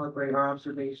back calibrate our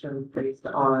observations based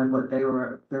on what they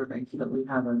were observing, so that we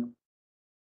have a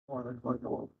more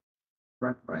affordable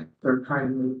reference, or trying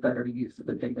to move better use of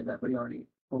the data that we already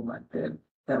collected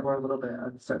that we're a little bit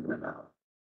uncertain about.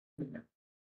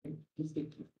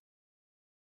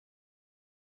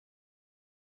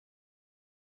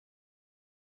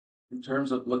 In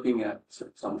terms of looking at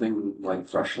something like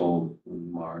threshold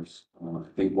in Mars, I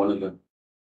think one of the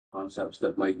concepts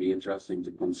that might be interesting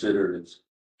to consider is,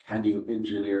 can you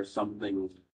engineer something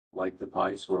like the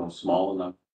pi swirl small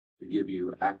enough to give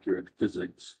you accurate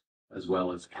physics as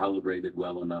well as calibrated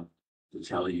well enough to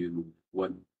tell you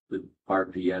what the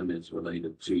RPM is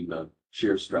related to the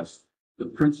shear stress. The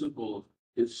principle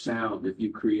is sound. If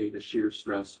you create a shear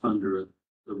stress under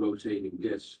the rotating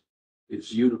disk,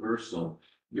 it's universal.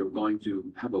 You're going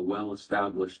to have a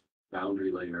well-established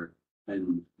boundary layer,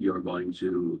 and you're going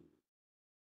to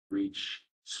reach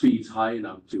speeds high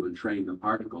enough to entrain the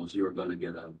particles. You're going to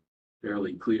get a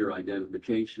fairly clear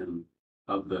identification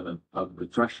of the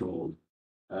threshold.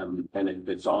 And if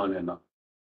it's on an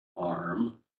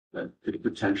arm that could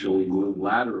potentially move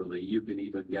laterally, you can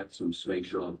even get some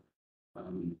spatial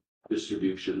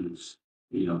distributions.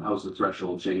 You know, how's the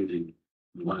threshold changing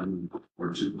 1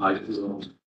 or 2 pi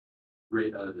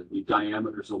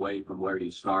diameters away from where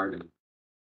you started?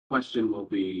 Question will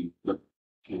be,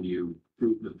 can you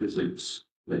prove the physics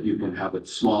that you can have it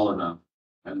small enough,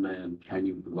 and then can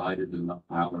you provide it enough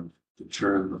power to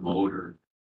turn the motor?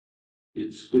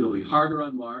 It'll be harder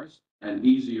on Mars and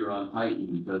easier on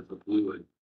Titan because the fluid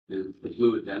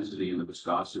density and the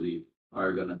viscosity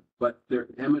are but they're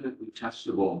eminently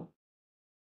testable.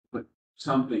 Put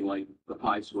something like the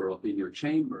pi swirl in your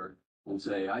chamber and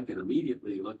say, I can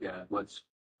immediately look at what's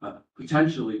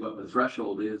potentially what the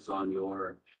threshold is on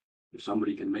your, if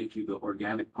somebody can make you the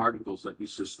organic particles that you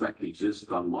suspect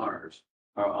exist on Mars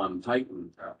or on Titan,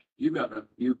 you've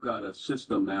got a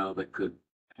system now that could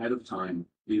ahead of time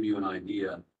give you an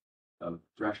idea of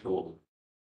threshold.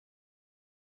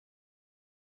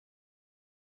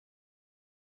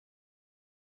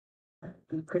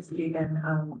 Christy, again,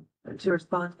 to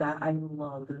respond to that, I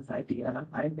love this idea.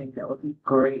 I think that would be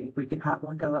great if we could have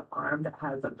like an arm that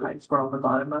has a pi swirl on the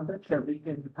bottom of it that we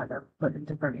can kind of put in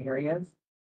different areas.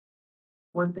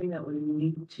 One thing that we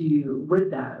need to,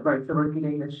 with that, right, so we're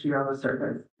getting the shear on the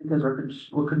surface because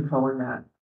we're controlling that.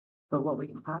 But what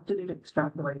we have to do to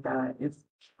extrapolate that is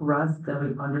trust that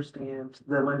we understand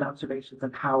the wind observations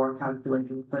and how we're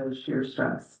calculating the shear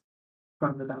stress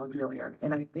from the boundary layer.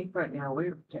 And I think right now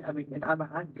and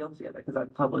I'm guilty of it because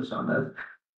I've published on this.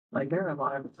 Like there are a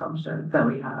lot of assumptions that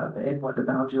we have in what the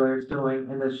boundary layer is doing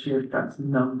and the shear stress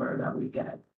number that we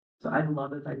get. So I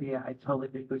love this idea. I totally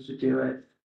think we should do it.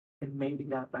 And maybe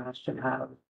that batch should have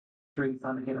trees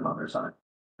on the anemometers on it.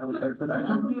 I was there for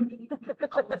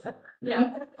that.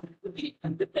 Yeah.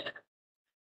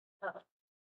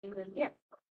 Yeah.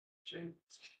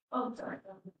 Oh, sorry.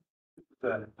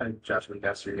 I'm Josh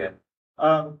McCaster again.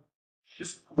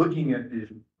 Just looking at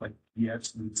the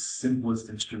absolute simplest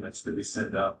instruments that we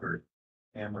send up are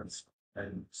cameras.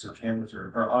 And so cameras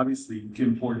are obviously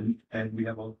important, and we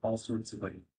have all sorts of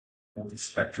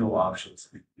multispectral options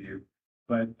we can do.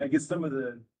 But I guess some of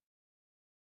the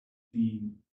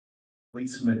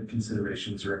placement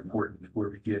considerations are important where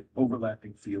we get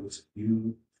overlapping fields of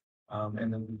view,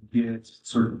 and then we get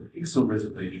sort of pixel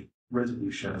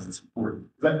resolution as it's important.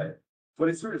 But what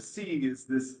I sort of see is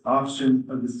this option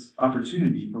of this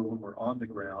opportunity for when we're on the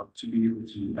ground to be able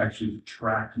to actually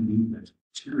track movement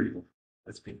material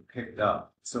that's being picked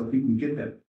up. So if we can get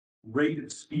that rate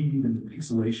of speed and the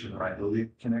pixelation right, where we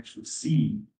can actually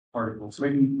see particles,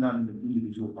 maybe not in the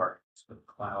individual particles, but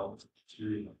clouds of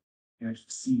material. You can actually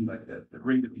see the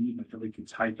rate of movement really can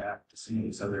tie back to some of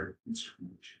these other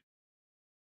instruments.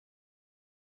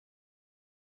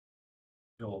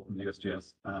 Joel from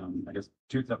USGS. I guess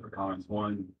 2 separate comments.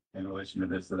 One, in relation to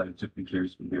this, that I'd just be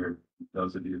curious to hear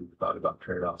those of you who thought about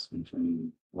trade-offs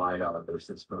between LiDAR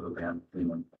versus photoband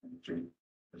imagery.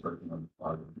 Working on a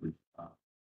lot of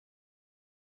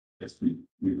guess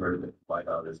we've heard that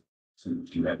LiDAR is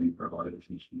too heavy for a lot of the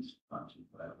species. I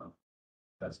don't know.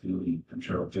 That's really, I'm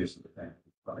sure Jason would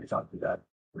probably talk to that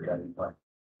regarding that.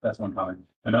 That's one comment.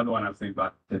 Another one I was thinking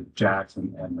about the jacks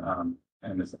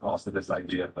and this also this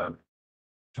idea of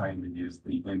trying to use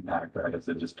the impact right as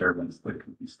a disturbance that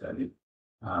could be studied.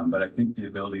 But I think the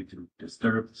ability to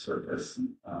disturb the surface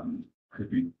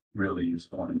could be really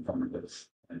useful and informative.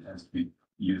 It has to be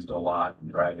used a lot in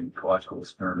driving ecological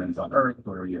experiments on Earth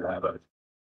where you have a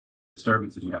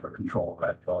disturbance and you have a control,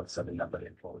 right? Well, it's setting up a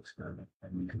control experiment,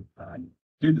 and you can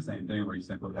do the same thing where you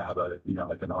simply have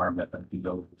like an arm that can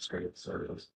go straight at the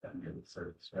surface and near the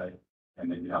surface, right?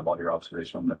 And then you have all your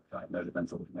observational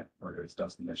measurements of whether it's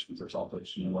dust emissions or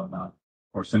saltation and whatnot.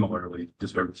 Or similarly,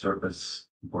 disturb the surface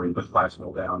before you put the pi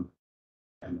swirl down,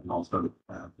 and then also put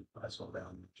the pi swirl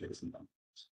down adjacent.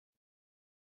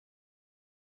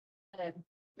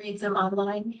 Read some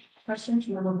online questions,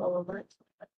 and then we'll go over it.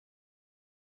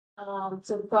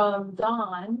 So from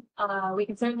Dawn, we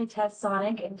can certainly test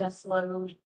sonic and dust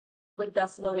load with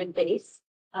dust loaded base.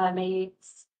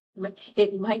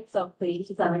 It might self-clean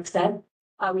to some extent.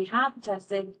 We have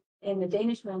tested in the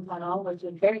Danish wind tunnel, which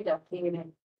is very dusty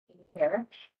in here.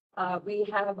 We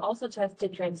have also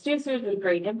tested transducers with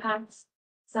great impacts,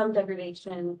 some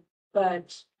degradation,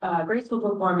 but graceful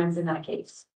performance in that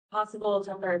case. Possible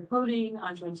temporary coating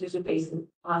on transducer bases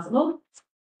possible.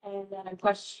 And then a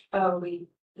question,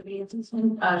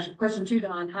 question 2,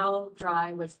 Don, how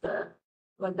dry was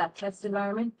that test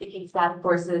environment? The case data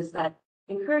forces that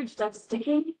encourage dust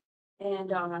sticking, and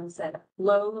Don said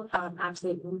low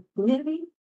absolute humidity,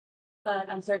 but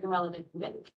uncertain relative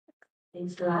humidity.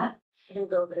 Thanks for that. I'm gonna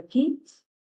go over to Pete.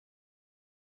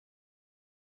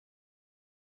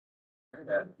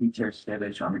 Pete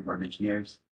Stebbage, Army Corps of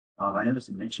Engineers. I noticed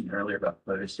you mentioned earlier about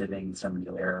photo sieving, some of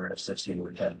the error associated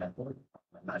with that method.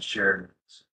 I'm not sure.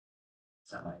 It's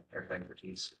not my area of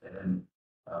expertise. And,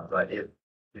 but if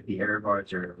the error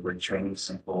bars are with training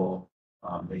sample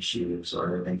issues,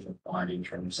 or they can finding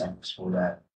training samples for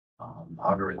that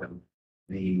algorithm,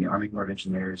 the Army Corps of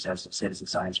Engineers has a citizen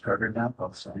science program now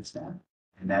called ScienceNet,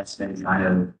 and that's been kind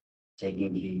of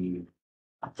taking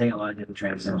a lot of different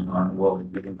training samples on the world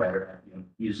and getting better at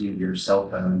using your cell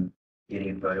phone,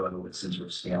 getting a photo of it with sensor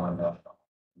scaling up,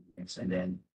 and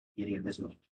then getting a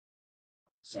visible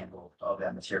sample of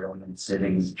that material and then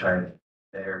sitting to try to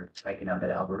better tighten up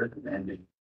that algorithm. And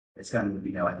it's kind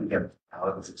of, I think of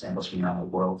thousands of samples from around the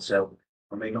world. So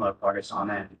we're making a lot of progress on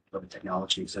that, with the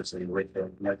technology associated with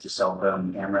the to cell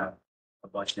phone camera, a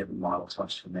bunch of different models, a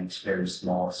bunch of things very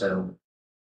small. So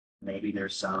maybe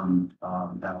there's some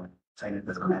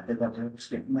technical method that we're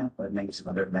expecting that, but maybe some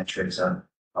other metrics of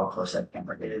how close that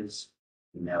camera is,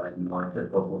 and more of the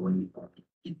globally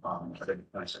other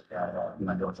things like that, you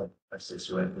might be able to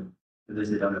assist with. For those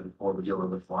that don't know before, we deal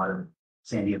with a lot of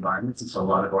sandy environments, and so a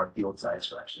lot of our field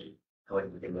sites are actually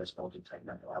collecting the data as well to tighten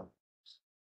up the algorithms.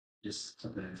 Just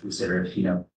something to consider if,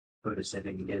 photo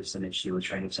sieving is an issue with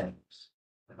training samples.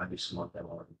 There might be some more that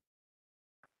will.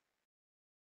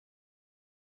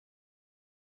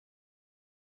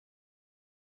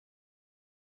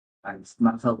 Thanks,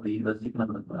 Matt Helby, University of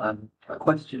London. A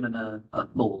question and a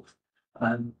thought.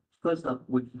 First up,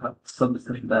 we've had some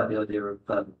discussion about the idea of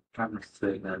cameras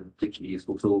being a particularly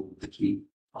useful tool to keep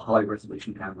high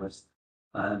resolution cameras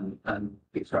and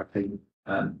extracting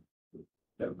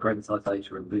grain size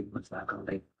data and movements, that kind of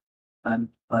thing.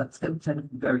 But it's going to tend to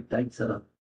be very data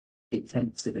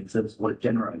intensive in terms of what it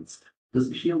generates. Does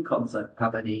the shield concept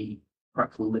have any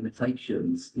practical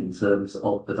limitations in terms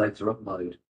of the data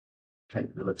upload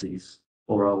capabilities,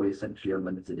 or are we essentially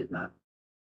unlimited in that?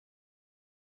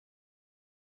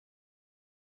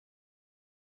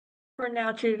 For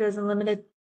now, treated as unlimited.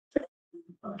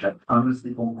 Okay, I'm going to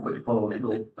sleep on quick follow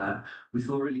up. We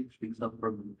saw really interesting stuff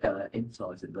from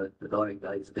Insight in the dying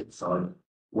days of Insight,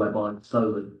 whereby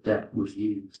solar depth was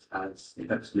used as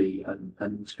effectively an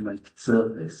instrumented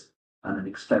surface and an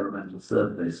experimental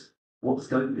surface. What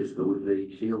scope is there with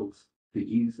the shields for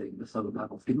using the solar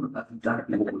panels, given that that's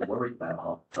exactly what we're worried about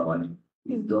half the time,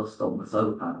 is dust on the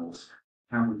solar panels?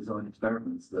 Can we design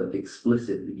experiments that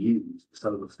explicitly use the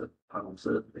solar panel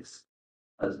surface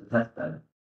as a test bed?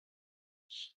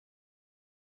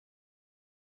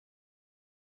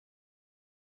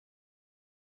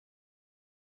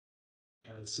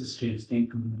 This is James Dean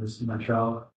from the University of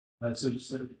Montreal. So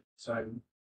just so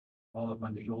all of my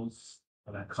visuals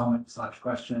for that comment /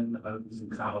 question about using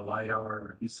cloud LiDAR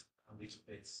or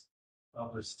laser-based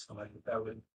obelisk, so like that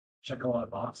would check a lot of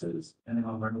boxes, depending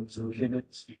on where it's located.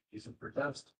 So you use it for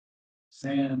dust,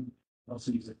 sand,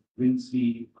 also use it for wind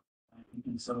speed,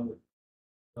 and so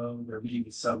there may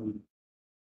be some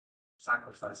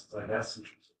sacrifices, I guess, in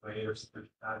terms of layers that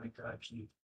having to actually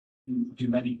do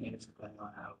many things depending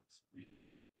on how it's read.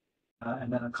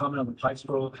 And then a comment on the pipe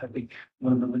scroll. I think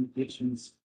one of the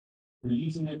limitations for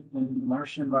using it in the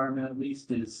Martian environment, at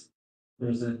least, is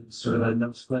there's a sort of a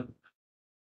no slip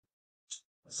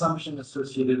assumption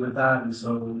associated with that. And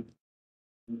so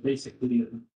basically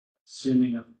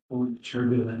assuming a fully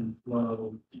turbulent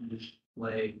flow in the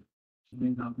display may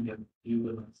not be able to do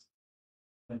with us.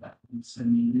 But that means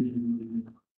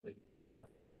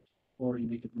or you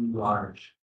make it really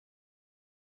large.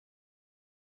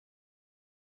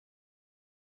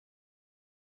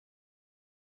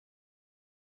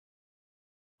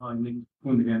 I think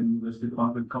once again, there's the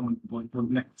common point for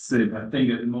next. I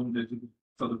think at the moment there's a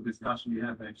sort of discussion we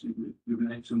have actually with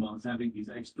an extra months having these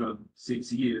extra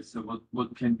 6 years. So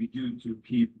what can we do to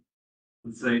keep,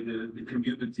 let's say, the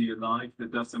community alive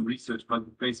that does some research, but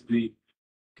basically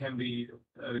can we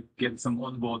get some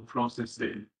onboard process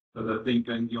there? But I think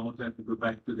then you also have to go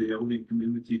back to the OLE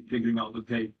community, figuring out,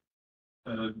 okay,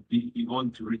 we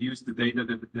want to reduce the data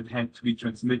that had to be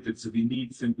transmitted. So we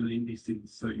need simple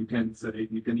indices. So you can say,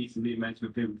 you can easily imagine,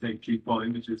 okay, we take 3-4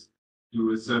 images,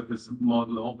 do a surface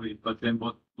model of it, but then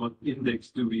what index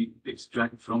do we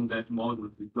extract from that model?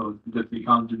 Because that we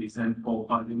can't really send 4 or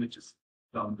 5 images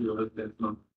down to Earth. That's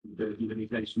not the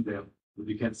limitation there. But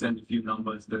we can send a few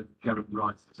numbers that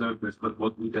characterize the surface, but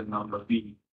what would that number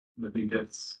be? I think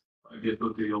that's, I guess,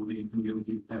 what the only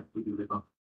community have to deliver.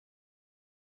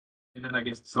 And then I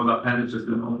guess solar panels, just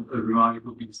a remark,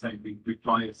 would be the same. We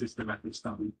require systematic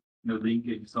study,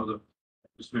 linking sort of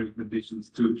atmospheric conditions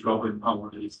to drop in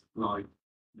power supply.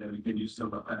 Then we can use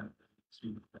solar panels.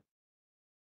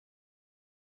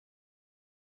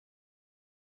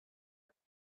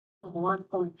 One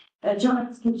point.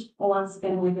 John, once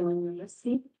again with the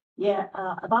university. Yeah,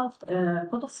 about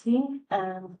photosync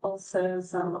and also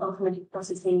some automatic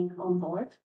processing on board.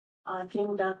 I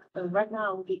think that right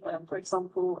now, we, for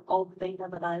example, all the data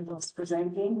that I was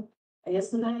presenting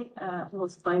yesterday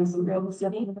was by some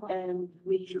city, and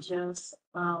we just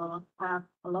have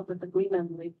a lot of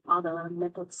agreement with other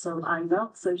methods. So I'm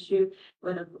not so sure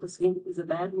whether photosync is a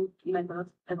bad method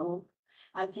at all.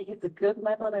 I think it's a good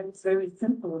method and it's very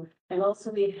simple. And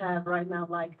also we have right now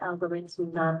like algorithms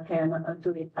that can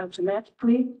do it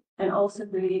automatically and also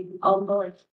do it on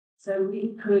board. So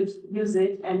we could use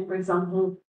it and, for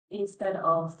example, instead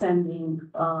of sending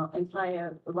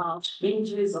entire large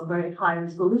images of very high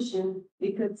resolution,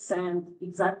 we could send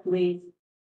exactly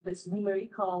this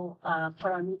numerical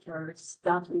parameters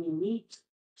that we need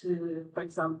to, for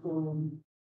example,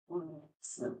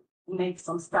 make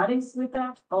some studies with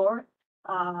that, or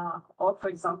for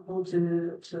example,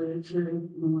 to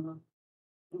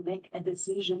make a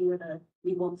decision whether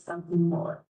we want something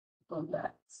more from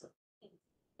that. So,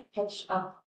 catch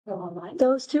up. Online.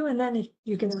 Those two, and then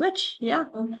you can switch. Yeah.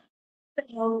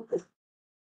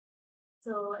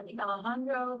 So I think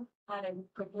Alejandro had a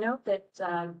quick note that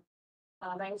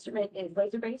my instrument is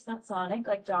laser-based, not sonic,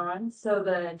 like John's. So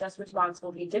the dust response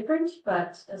will be different,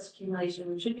 but dust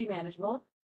accumulation should be manageable.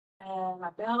 And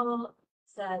Rafael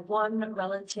said one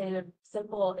relative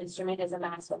simple instrument is a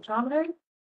mass spectrometer.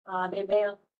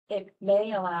 It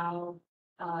may allow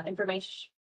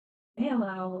information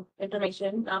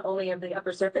not only of the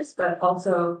upper surface, but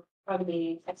also from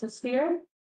the exosphere.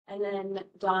 And then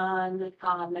Don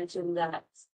mentioned that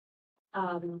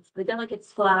the delicate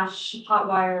flash hot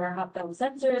wire hot film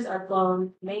sensors are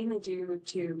flown mainly due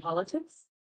to politics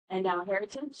and now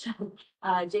heritage.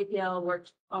 JPL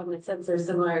worked on the sensors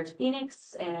similar to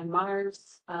Phoenix and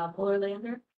Mars polar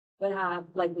lander, but have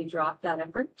likely dropped that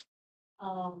effort.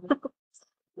 And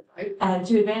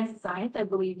to advance the science, I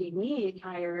believe we need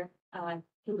higher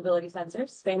capability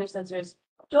sensors. Spanish sensors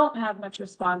don't have much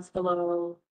response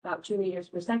below about 2 meters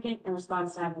per second, and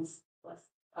response time is less,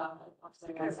 a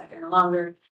second or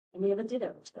longer. And we have a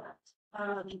ditto to that.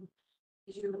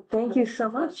 Thank you so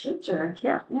much. Sure.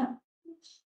 Yeah. Yeah.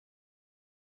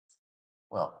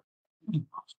 Well.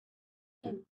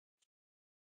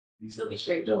 Still be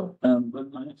straight. But I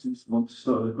actually just want to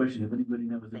start with a question. If anybody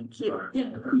knows anything about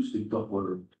acoustic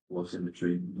Doppler or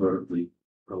symmetry, vertically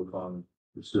profile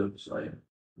the surface layer,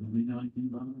 do we know anything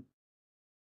about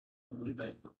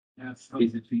it? Yes.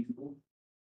 Is it feasible?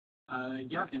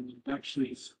 Yeah, and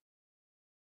actually,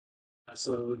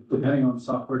 so depending on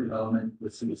software development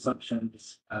with some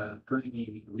assumptions,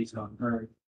 currently, at least on Earth,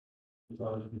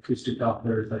 acoustic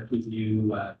Dopplers that give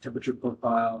you temperature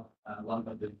profile, a lot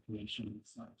of the information,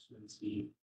 it's not really speed.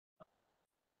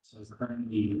 So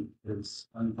currently, there's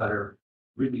ones that are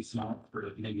really small for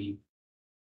maybe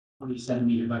 20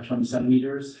 centimeters by 20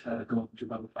 centimeters, going to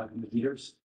about 500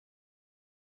 meters.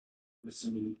 With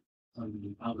some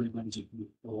algorithms, you can do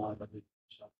a lot of it.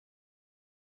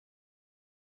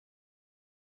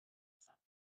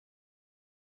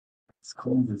 It's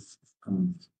cool.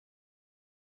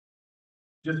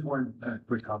 Just one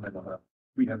quick comment on that.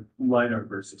 We have LiDAR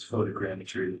versus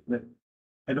photogrammetry.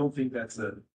 I don't think that's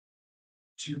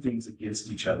two things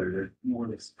against each other. They're more or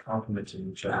less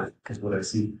complementing each other, because what I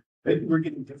see, we're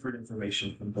getting different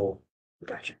information from both.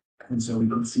 Gotcha. And so we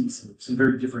can see some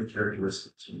very different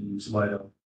characteristics when we use LiDAR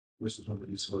versus when we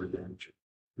use photogrammetry.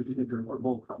 We think they're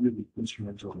both really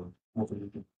instrumental in what we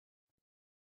can.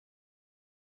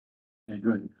 Okay,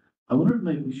 great. I wonder if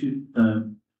maybe we should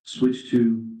switch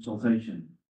to saltation,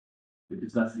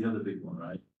 because that's the other big one,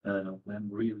 right? Then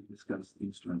really discuss the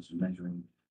instruments for measuring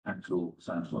actual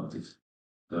sound qualities.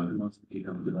 So who wants to keep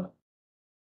up with that?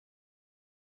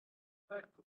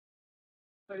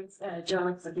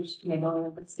 John,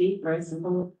 let's see, very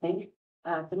simple thing.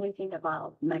 Can we think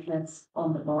about magnets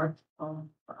on the board of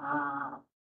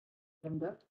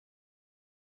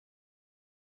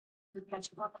to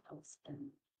catch particles and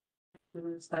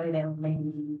to study them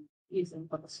mainly using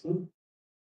photoscreen.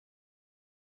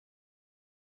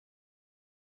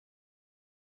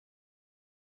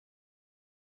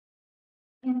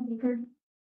 Anna Baker,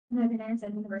 Northern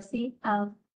Arizona University,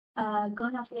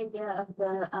 going off the idea of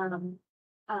the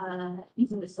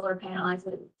using the solar panel as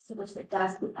a solution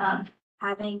does,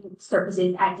 having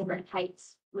surfaces at different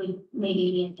heights would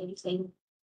maybe be an interesting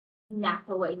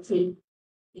natural way to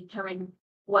determine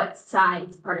what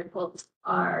size particles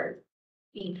are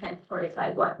being transported by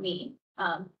what mean,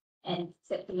 and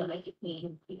set the limit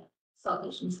between,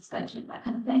 solution suspension, that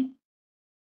kind of thing.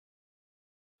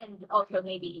 And also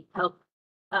maybe help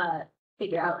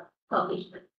figure out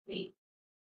solution speed.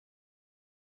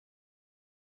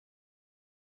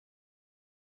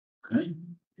 Okay.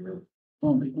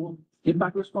 Well,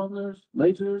 impact responders,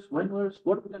 lasers, windmills,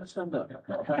 what are we gonna send up?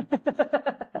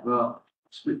 Well,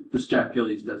 this Jack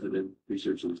Gillies Designated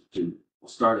Research Institute will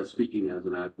start as speaking as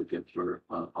an advocate for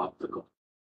optical.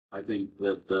 I think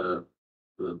that the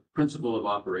principle of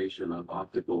operation of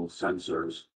optical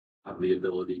sensors have the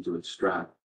ability to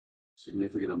extract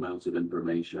significant amounts of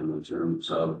information in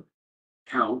terms of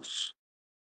counts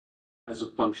as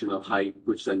a function of height,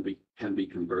 which then can be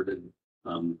converted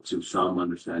to some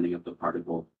understanding of the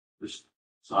particle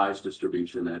size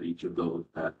distribution at each of those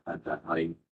at that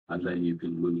height, and then you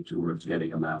can move towards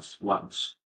getting a mass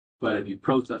flux. But if you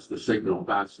process the signal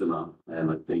fast enough,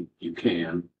 and I think you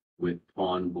can with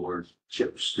onboard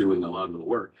chips doing a lot of the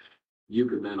work, you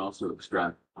can then also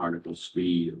extract particle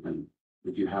speed. And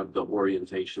if you have the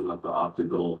orientation of the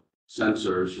optical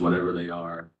sensors, whatever they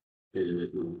are,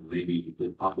 maybe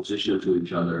in opposition to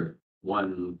each other,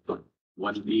 one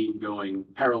beam going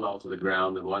parallel to the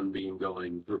ground and one beam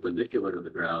going perpendicular to the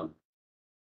ground,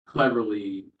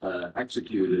 cleverly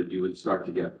executed, you would start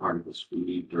to get particle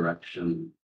speed,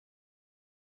 direction,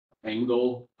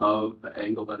 angle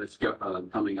that it's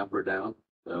coming up or down.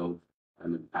 So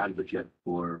I'm an advocate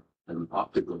for an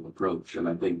optical approach, and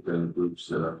I think the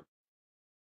groups are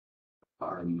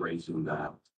embracing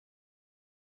that.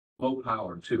 Low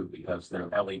power too, because they're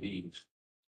LEDs.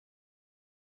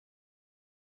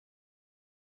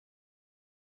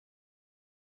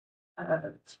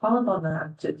 To follow up on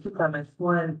that, two comments.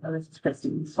 One, this is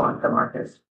Christine Swan from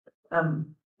Marcus.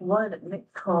 One,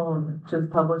 Nick Cohn just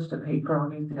published a paper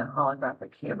on using a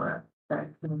holographic camera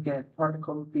that can get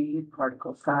particle speed,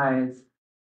 particle size,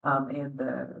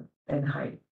 and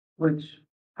height, which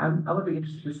I would be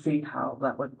interested to see how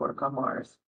that would work on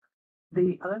Mars.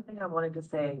 The other thing I wanted to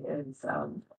say is,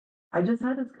 I just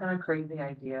had this kind of crazy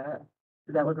idea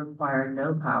that would require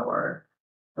no power,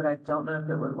 but I don't know if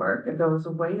it would work. If there was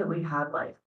a way that we had,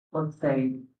 like, let's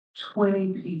say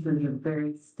 20 pieces of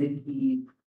very sticky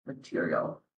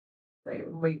material. Say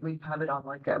we have it on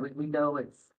like we know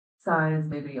its size,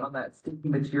 maybe on that sticky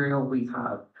material we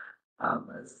have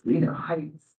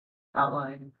heights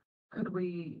outlined. Could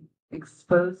we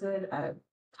expose it at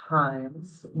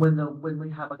times when we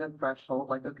have like a threshold,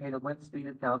 like, okay, the wind speed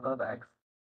is now above X.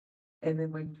 And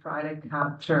then we try to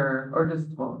capture, or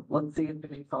just, well, let's see if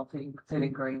any salty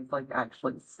grains like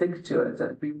actually stick to it. So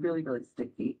it'd be really, really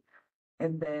sticky.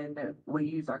 And then we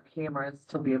use our cameras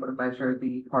to be able to measure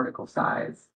the particle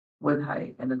size with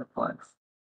height and then the flux.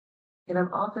 And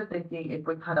I'm also thinking if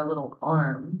we had a little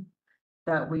arm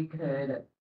that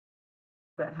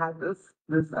had this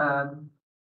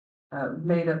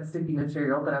made of sticky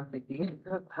material that I'm thinking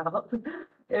about,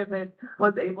 if it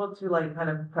was able to like kind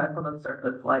of press on the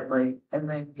surface lightly and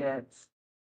then get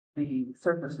the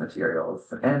surface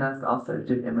materials and us also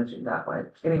do imaging that way.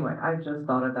 Anyway, I just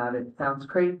thought of that. It sounds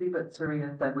crazy, but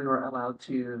Serena said we were allowed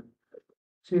to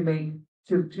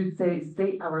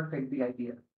state our crazy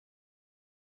idea.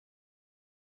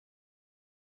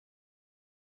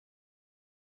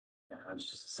 Yeah, I was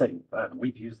just saying,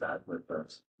 we've used that with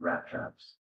those rat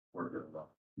traps. Work really well.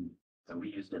 So we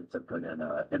used it to put in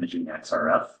imaging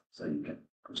XRF, so you can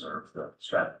preserve the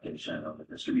stratification of the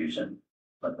distribution.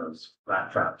 But those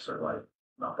rat traps are like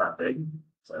not that big,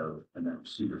 so and they're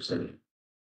super safe.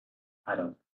 I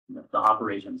don't, the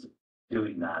operations of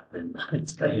doing that, then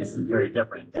it's very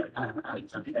different.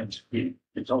 And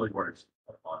it totally works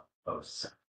on posts.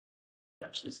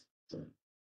 That's just.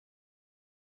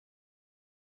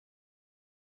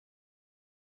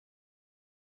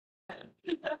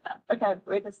 Okay,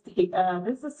 wait a second.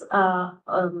 This is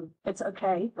it's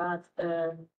okay, but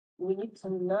we need to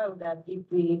know that if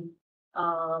we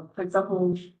for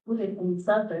example put it in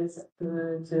surface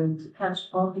to catch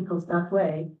particles that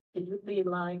way, it would be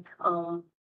like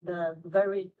the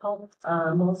very top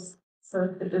most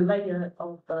surface layer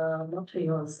of the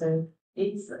material. So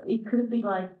it could be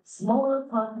like smaller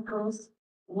particles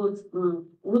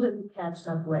wouldn't catch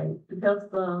that way because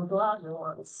the larger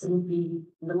ones would be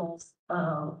the most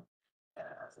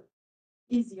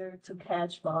easier to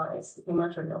catch by sticky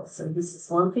materials. So this is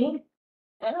one thing.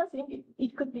 And I think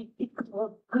it could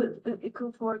work good. It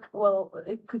could work well.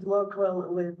 It could work well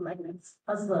with magnets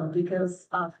as well because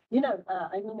I mean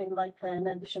like an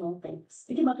additional thing,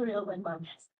 sticky material and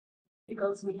magnets,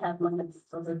 because we have magnets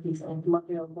over these and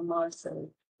material from Mars, so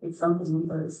it's something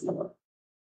very similar.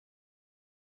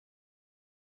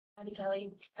 Patty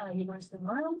Kelly, University of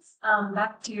Lawrence.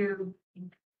 Back to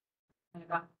kind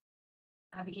of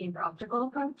advocating for optical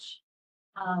approach.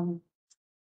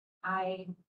 I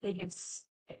think it's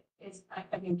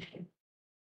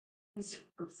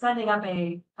setting up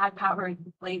a high-powered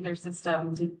laser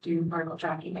system to do particle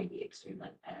tracking might be extremely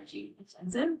energy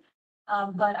intensive.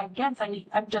 But I guess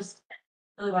I'm just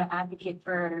really want to advocate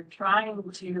for trying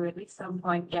to at least some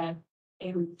point get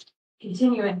a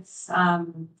continuous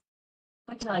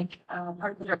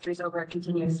particle directories over a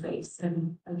continuous space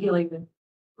and dealing with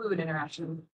fluid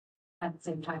interaction at the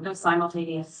same time. Those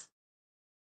simultaneous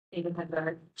data sets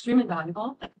are extremely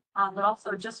valuable. But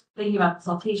also just thinking about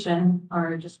saltation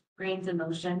or just grains in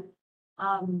motion.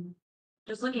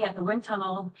 Just looking at the wind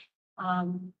tunnel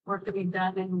work that we've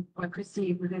done and what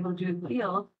Christy was able to do in the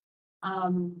field,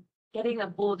 getting a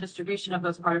full distribution of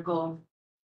those particle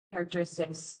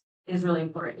characteristics is really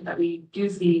important. That we do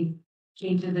see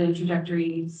changes in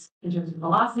trajectories in terms of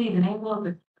velocity and angle of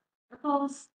the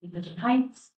particles, in different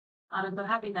heights. And so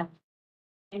having that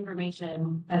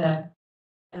information at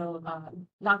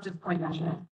not just point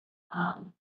measurement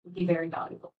would be very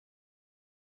valuable.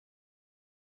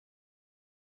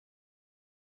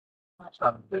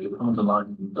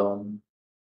 Underline Don.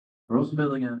 We're also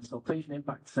building a saltation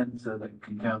impact sensor that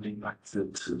can count impacts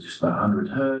at just 1,000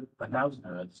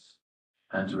 hertz,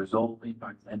 and to resolve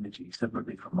impact energy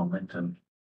separately from momentum,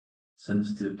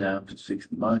 sensitive down to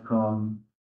 60 micron,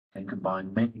 and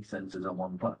combine many sensors on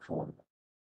one platform.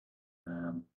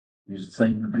 Use the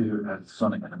same computer as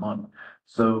sonic NMR.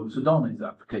 So Don is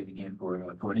advocating here for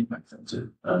an impact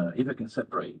sensor. If it can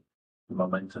separate the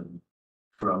momentum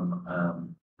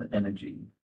from the energy,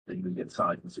 then you would get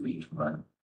size and speed from that.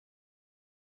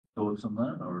 Thoughts on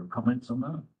that or comments on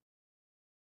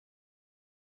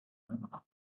that?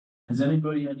 Has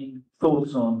anybody any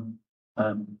thoughts on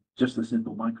just a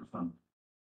simple microphone?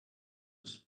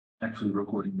 Just actually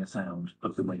recording the sound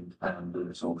of the wind and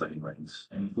the saltating rains.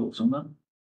 Any thoughts on that?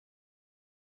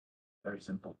 Very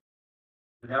simple.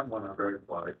 We have one on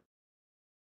Dragonfly.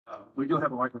 We do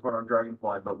have a microphone on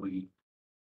Dragonfly, but we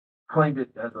claimed it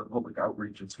as a public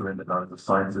outreach instrument and not as a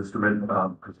science instrument,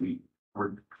 because we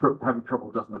were having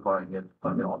trouble justifying it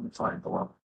on the science alone.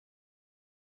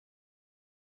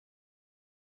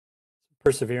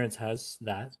 Perseverance has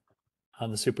that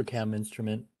on the SuperCam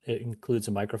instrument. It includes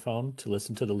a microphone to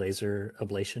listen to the laser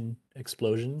ablation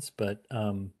explosions, but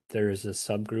there is a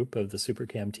subgroup of the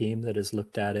SuperCam team that has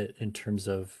looked at it in terms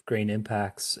of grain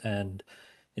impacts and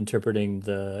interpreting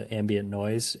the ambient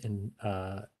noise in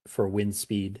for wind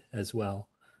speed as well.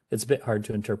 It's a bit hard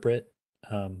to interpret,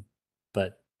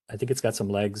 but I think it's got some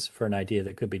legs for an idea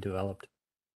that could be developed.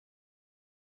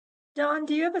 Don,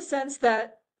 do you have a sense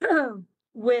that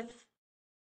with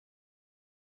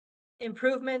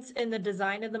improvements in the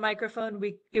design of the microphone,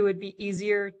 it would be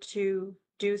easier to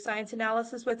do science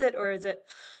analysis with it, or is it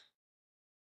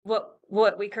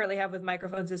what we currently have with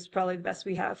microphones is probably the best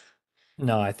we have?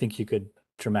 No, I think you could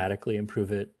dramatically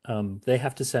improve it. They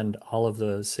have to send all of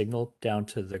the signal down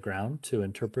to the ground to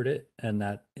interpret it, and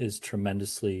that is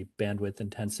tremendously bandwidth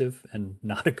intensive and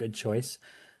not a good choice.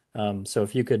 So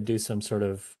if you could do some sort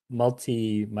of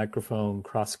multi-microphone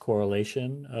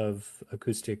cross-correlation of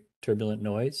acoustic turbulent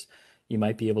noise, you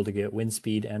might be able to get wind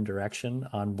speed and direction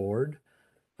on board.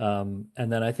 And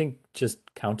then I think just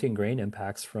counting grain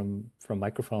impacts from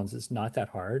microphones is not that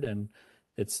hard, and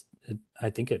I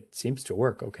think it seems to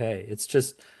work okay. It's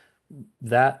just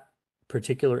that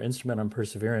particular instrument on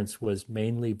Perseverance was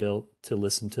mainly built to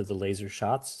listen to the laser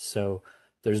shots, so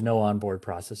there's no onboard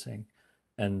processing,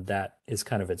 and that is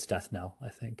kind of its death knell, I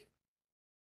think.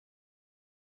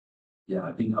 Yeah,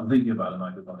 I'm thinking about a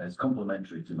microphone as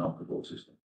complementary to an optical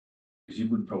system, because you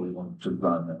wouldn't probably want to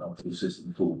run an optical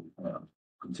system full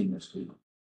continuously,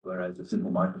 whereas a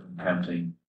simple microphone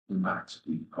counting impacts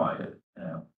would be quite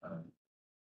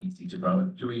easy to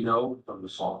run. Do we know from the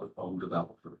software phone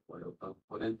developer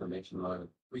what information on it?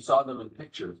 We saw them in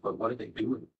pictures, but what did they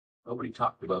do? Nobody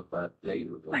talked about that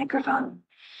data. Microphone.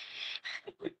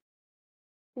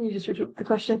 Can you just repeat the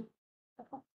question?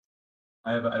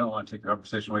 I don't want to take the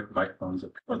conversation away from microphones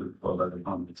or the other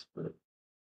comments, but.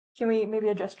 Can we maybe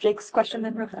address Jake's question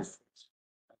then, Rufus?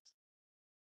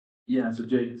 Yeah, so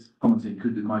Jake's commenting,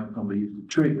 could the microphone be used to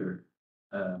trigger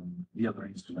the other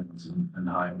instruments and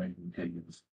higher rating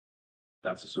cables?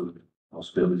 That's a sort of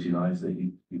possibility, right? That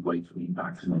you wait for the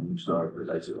impact and then you start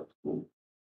related to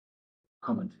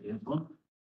comment here.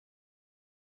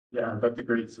 Yeah, that's a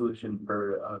great solution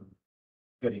for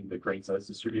getting the grain size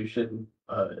distribution.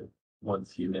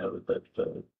 Once you know that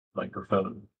the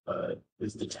microphone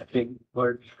is detecting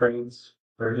large grains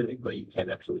or anything, but you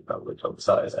can't actually probably tell the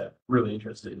size. I'm really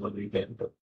interested in whether you can,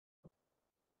 but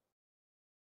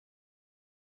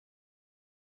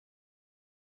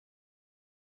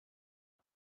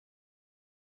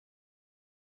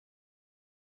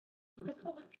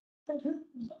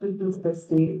This is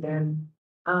Christy again.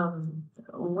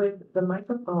 With the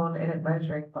microphone and it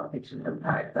measuring propagation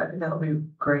impact, I think that would be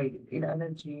great. You know, I know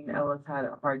Jean Ellis had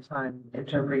a hard time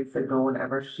interpreting signal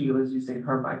whenever she was using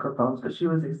her microphones, but she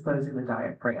was exposing the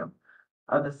diaphragm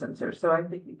of the sensor. So I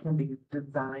think it can be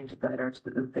designed better so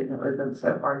that the signal isn't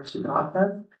so hard to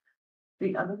process.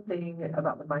 The other thing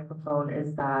about the microphone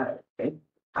is that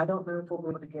I don't know if we'll be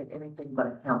able to get anything but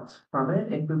a count from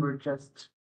it if we were just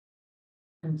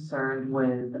concerned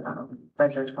with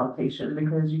measured pulsation,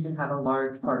 because you can have a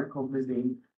large particle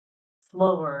moving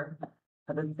slower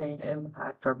at the same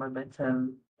impact or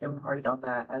momentum imparted on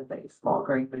that as a small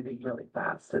grain moving really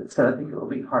fast. And so I think it will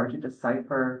be hard to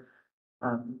decipher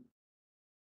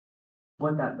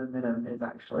what that momentum is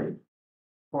actually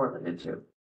correlated to.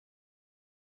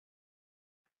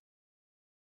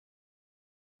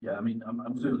 Yeah, I mean,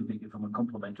 I'm certainly thinking from a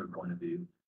complementary point of view.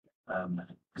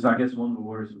 Because I guess one of the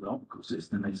worries of the optical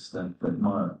system is that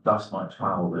dust might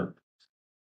travel the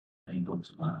angles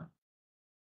of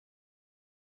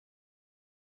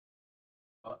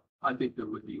that. I think there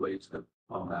would be ways to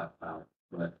on that,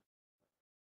 but I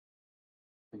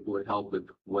think it would help with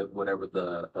whatever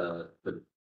the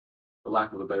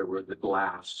lack of a better word, the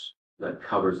glass that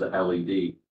covers the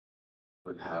LED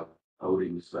would have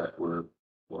coatings that were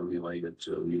formulated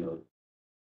to, you know,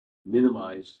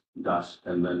 minimize dust,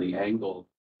 and then the angle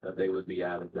that they would be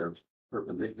at if they're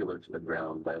perpendicular to the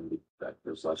ground, then that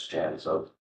there's less chance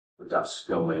of the dust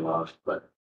going off.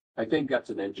 But I think that's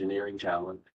an engineering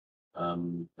challenge,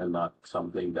 and not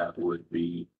something that would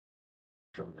be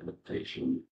from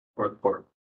limitation or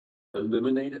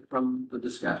eliminate it from the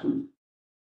discussion.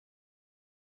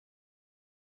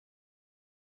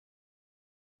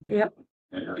 Yep.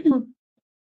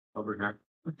 Over here.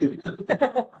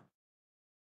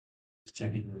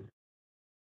 Checking.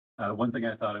 One thing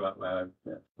I thought about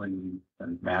when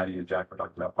Maddie and Jack were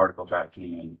talking about particle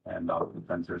tracking and optical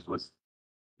sensors was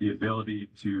the ability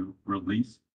to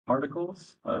release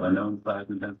particles of a known size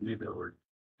and density that were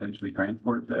potentially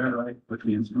transported there, right, with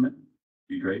the instrument.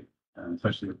 Be great,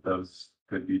 especially if those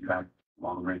could be tracked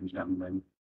long range down the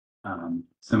lane.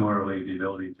 Similarly, the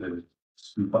ability to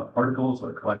scoop up particles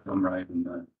or collect them right in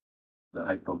the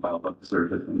high profile above the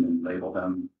surface and then label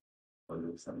them, whether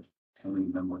it's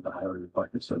killing them with a highly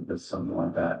reflective surface, something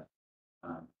like that,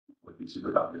 would be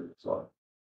super valuable as well.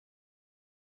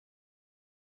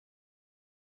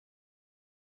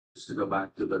 Just to go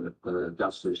back to the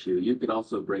dust issue, you could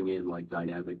also bring in like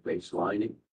dynamic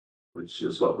baselining, which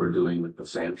is what we're doing with the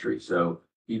Sentry. So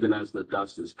even as the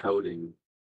dust is coating,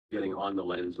 getting on the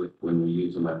lens when we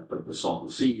use them at the Salt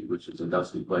and Seed, which is a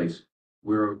dusty place,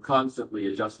 we're constantly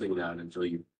adjusting that until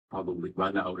you probably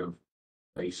run out of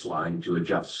baseline to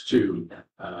adjust to.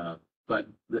 But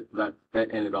that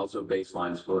and it also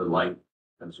baselines for light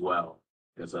as well,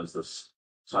 because as the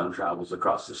sun travels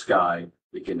across the sky,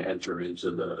 it can enter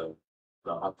into the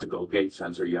optical gate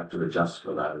sensor. You have to adjust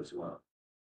for that as well.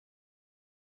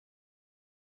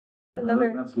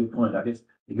 That's a good point. I guess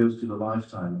it goes to the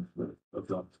lifetime of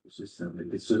the optical system.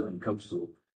 It's certainly coastal.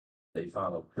 They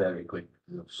follow very quick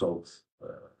salt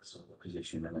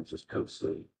position, and it just coats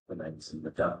the lens and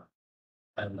the depth.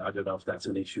 And I don't know if that's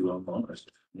an issue or not.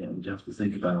 You know, you have to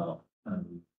think about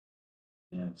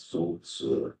salts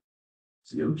or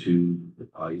CO2, the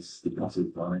ice, the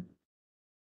acid line.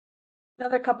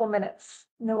 Another couple minutes,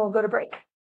 and then we'll go to break.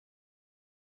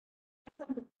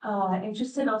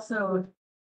 Interested also,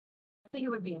 I think it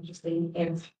would be interesting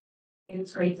if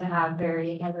it's great to have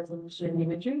very high resolution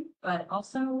imagery, but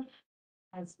also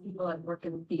as people that work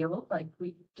in the field, like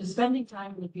just spending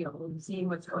time in the field and seeing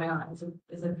what's going on is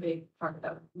a big part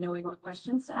of knowing what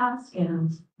questions to ask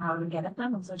and how to get at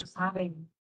them. And so just having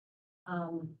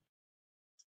kind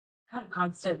of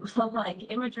constant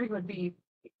like imagery would be,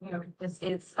 you know, this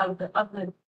is of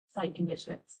the site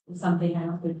conditions is something I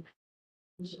don't think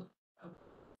we should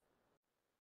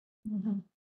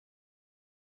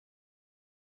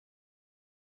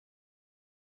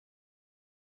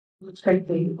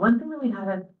Tracy, one thing that we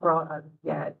haven't brought up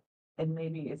yet, and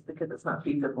maybe it's because it's not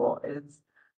feasible, is,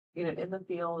 in the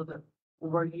field,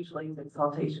 we're usually using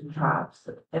saltation traps.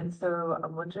 And so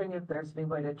I'm wondering if there's any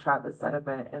way to trap the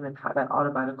sediment and then have it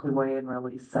automatically weigh and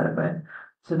release sediment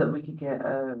so that we could get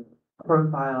a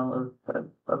profile of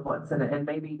what's in it, and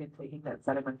maybe even taking that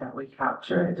sediment that we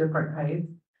capture at different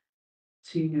heights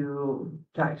to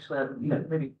actually,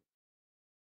 maybe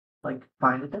like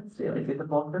find the density, like get the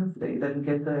bulk density, then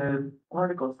get the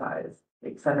particle size,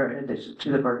 et cetera, in addition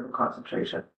to the vertical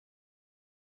concentration.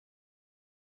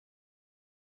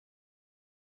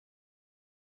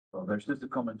 Well, there's just a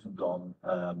comment from Don,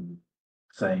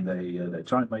 saying they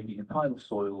tried making a pile of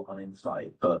soil on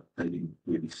inside, but they didn't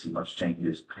really see much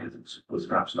changes because it was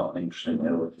perhaps not an interesting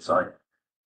area inside.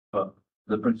 But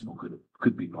the principle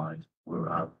could be applied, were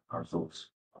our thoughts.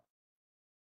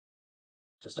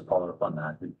 Just to follow up on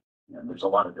that, there's a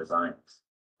lot of designs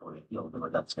where you feel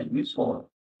like that's been useful,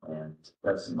 and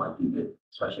that seemed like you could,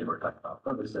 especially if we're talking about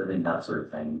purpose setting, that sort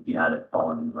of thing. If you had it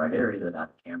falling in the right area, that had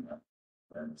a camera,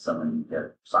 then someone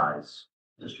get size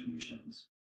distributions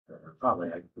that are probably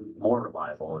more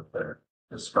reliable if they're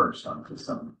dispersed onto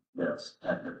some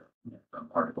from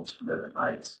particles from different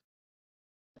heights.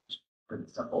 It's pretty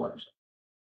simple, actually.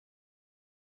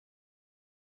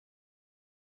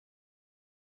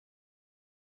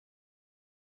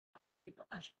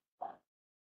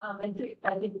 I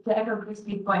think to echo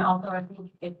Christie's point also, I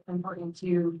think it's important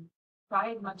to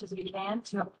try as much as we can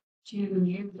to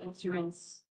use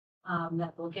instruments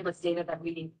that will give us data that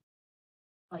we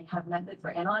have methods for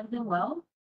analyzing well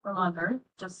from on Earth,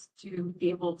 just to be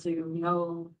able to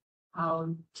know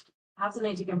have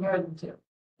something to compare them to. I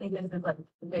think this is like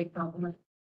the big compliment.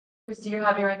 Christy, you're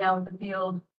having right now with the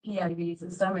field PIV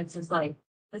system. It's just like,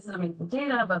 this is amazing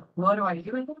data, but what do I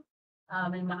do with it?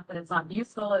 And not that it's not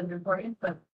useful and important,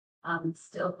 but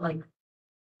still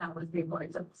that was the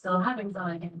importance of still having some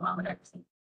anemometers.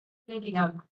 Thinking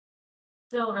of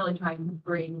still really trying to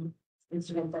bring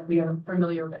instruments that we are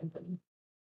familiar with and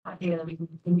data that we can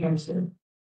compare to.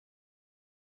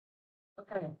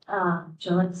 Okay,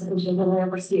 Juliet,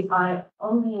 University. I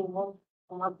only want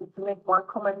to make one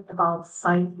comment about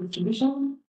size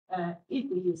distribution.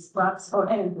 If we use graphs or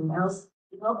anything else,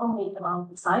 it's not only about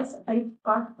the size of the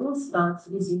particles, but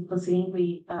as you can see,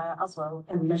 we as well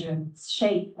can measure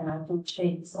shape, and I think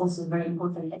shape is also very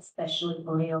important, especially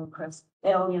for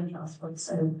aeolian transport.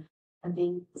 So I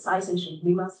think size and shape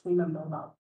we must remember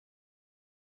about.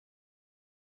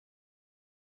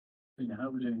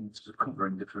 How we're doing sort of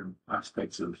covering different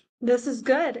aspects of. This is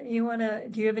good. Do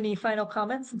you have any final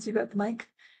comments since you got the mic?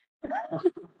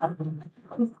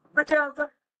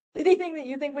 Anything that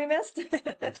you think we missed?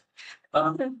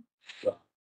 My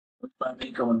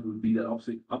main comment would be that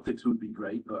optics would be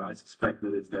great, but I suspect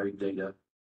that it's very data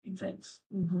intense.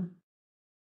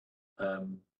 No,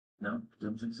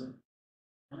 don't think so.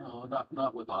 No,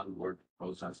 not with onboard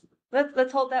processing.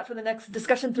 Let's hold that for the next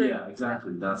discussion 3. Yeah,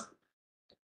 exactly.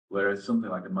 Whereas something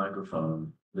like a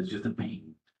microphone, there's just a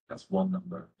ping. That's one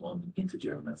number, one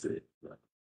integer, and that's it.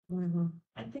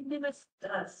 I think they missed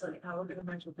dust, like how we're gonna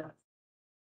measure dust.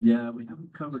 Yeah, we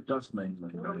haven't covered dust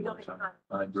mainly. No, we don't have time.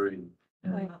 I agree.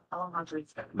 Yeah. Right.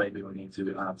 Maybe we need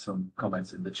to add some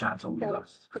comments in the chat on Yeah.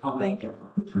 dust. Thank you.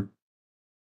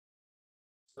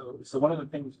 So one of the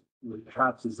things with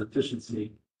traps is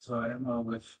efficiency. So I don't know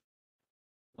with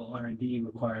R&D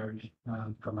required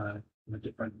from a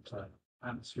different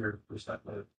atmosphere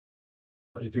perspective.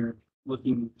 But if you're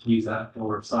looking to use that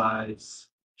for size,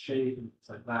 shape, and things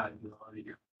like that, you're already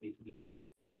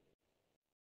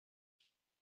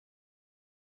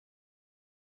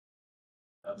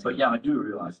But yeah, I do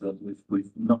realize that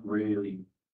we've not really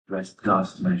addressed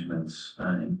dust measurements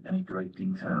in any great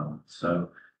detail.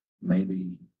 So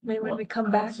maybe when we come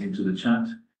back. into the chat.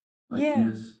 Yeah.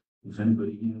 Ideas, if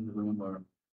anybody here in the room or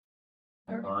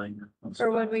online.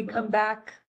 Or when we come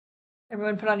back,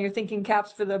 everyone put on your thinking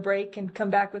caps for the break and come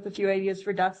back with a few ideas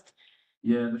for dust.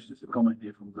 Yeah, there's just a comment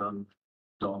here from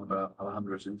Don about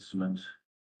Alejandro's instrument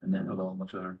and then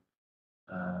allometer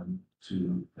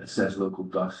to assess local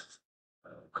dust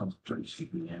concentration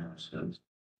in the air. So,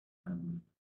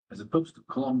 as opposed to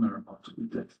columnar optical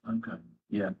depth. Okay,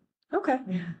 yeah. Okay.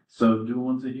 So do you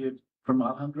want to hear from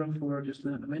Alejandro for just a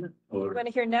minute? Or You want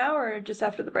to hear now or just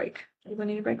after the break? You want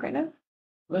to need a break right now?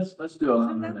 let's do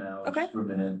Alejandro now Okay. just for a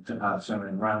minute to add something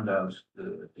and round out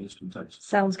the instrumentation.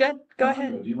 Sounds good. Go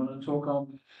Alejandro, ahead. do you want to talk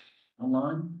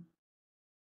online?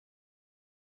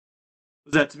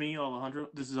 Was that to me, Alejandro?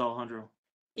 This is Alejandro.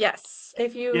 Yes,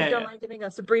 if you Yeah, don't yeah. mind giving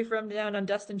us a brief rundown on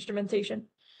dust instrumentation.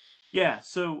 Yeah,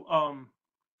 so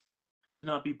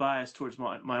not be biased towards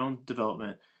my own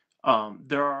development.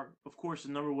 There are, of course,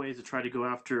 a number of ways to try to go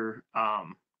after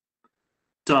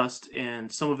dust,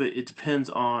 and some of it depends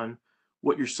on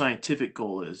what your scientific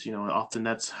goal is. You know, often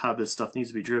that's how this stuff needs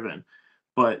to be driven.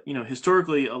 But you know,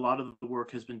 historically, a lot of the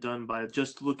work has been done by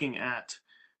just looking at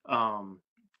um,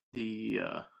 the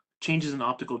changes in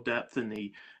optical depth in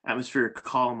the atmospheric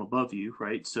column above you,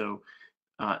 right? So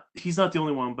he's not the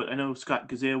only one, but I know Scott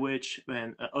Gazewicz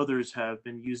and others have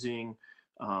been using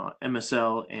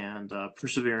MSL and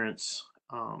Perseverance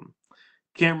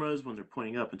cameras when they're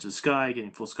pointing up into the sky,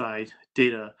 getting full sky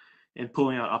data, and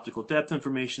pulling out optical depth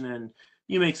information. And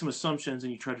you make some assumptions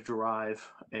and you try to derive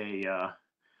a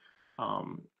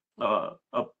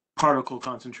particle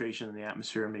concentration in the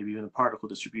atmosphere, maybe even a particle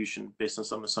distribution based on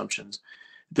some assumptions.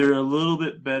 There are a little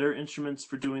bit better instruments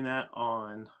for doing that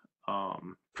on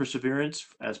Perseverance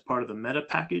as part of the meta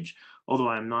package, although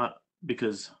I'm not,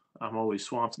 because I'm always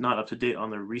swamped, not up to date on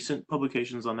the recent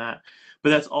publications on that.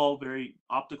 But that's all very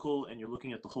optical, and you're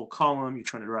looking at the whole column. You're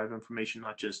trying to derive information,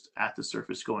 not just at the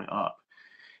surface going up.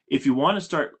 If you want to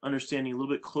start understanding a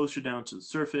little bit closer down to the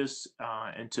surface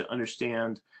and to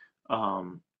understand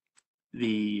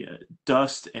the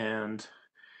dust, and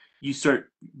you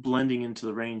start blending into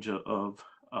the range of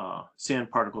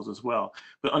sand particles as well.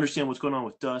 But understand what's going on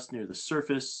with dust near the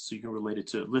surface, so you can relate it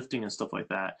to lifting and stuff like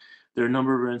that. There are a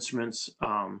number of instruments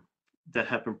that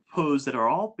have been proposed that are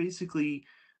all basically,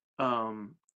 there's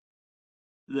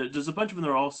a bunch of them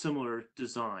that are all similar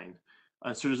design.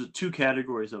 So there's two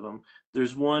categories of them.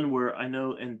 There's one where I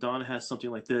know, and Don has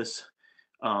something like this.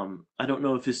 I don't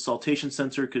know if his saltation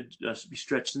sensor could be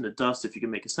stretched into dust, if you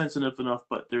can make it sensitive enough,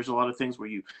 but there's a lot of things where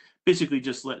you basically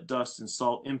just let dust and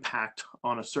salt impact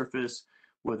on a surface,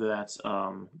 whether that's,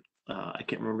 I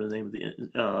can't remember the name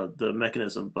of the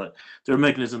mechanism, but there are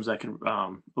mechanisms that can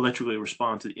electrically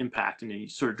respond to the impact, and then you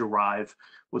sort of derive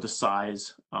what the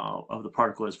size of the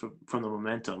particle is from the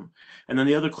momentum. And then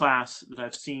the other class that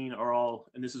I've seen are all,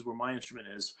 and this is where my instrument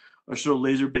is, are sort of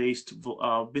laser-based,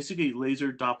 basically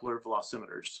laser Doppler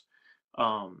velocimeters.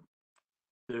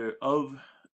 They're of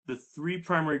the three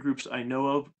primary groups I know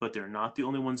of, but they're not the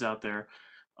only ones out there,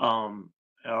 are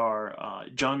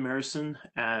John Marison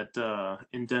at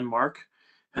in Denmark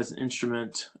has an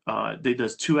instrument that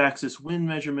does 2-axis wind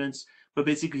measurements, but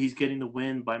basically he's getting the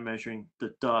wind by measuring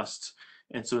the dust.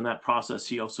 And so in that process,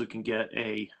 he also can get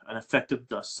an effective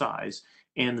dust size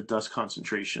and the dust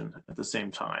concentration at the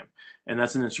same time. And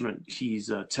that's an instrument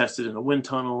he's tested in a wind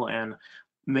tunnel and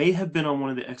may have been on one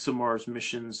of the ExoMars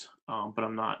missions, but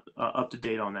I'm not up to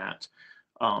date on that.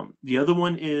 The other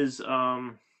one is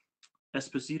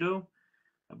Esposito.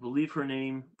 I believe her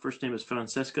first name is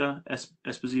Francesca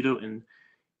Esposito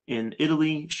in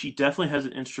Italy. She definitely has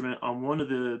an instrument on one of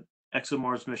the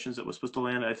ExoMars missions that was supposed to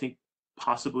land, I think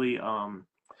possibly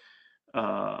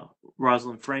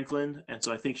Rosalind Franklin. And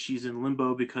so I think she's in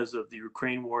limbo because of the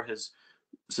Ukraine war has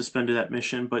suspended that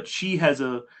mission. But she has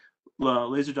a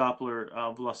laser Doppler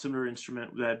velocimeter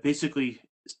instrument that basically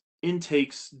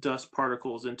intakes dust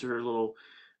particles into her little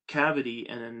cavity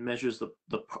and then measures the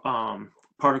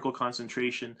particle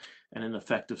concentration and an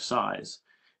effective size.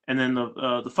 And then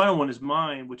the final one is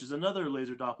mine, which is another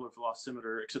laser Doppler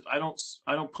velocimeter, except I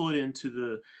don't pull it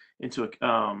into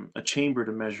a chamber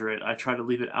to measure it. I try to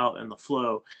leave it out in the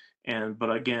flow.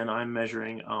 But again, I'm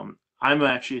measuring. I'm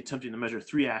actually attempting to measure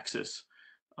 3-axis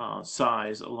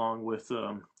size along with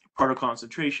particle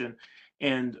concentration.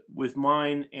 And with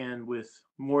mine and with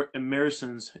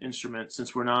Marison's instrument,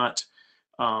 since we're not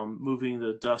moving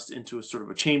the dust into a sort of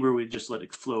a chamber, we just let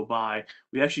it flow by.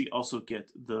 We actually also get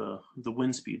the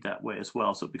wind speed that way as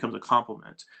well, so it becomes a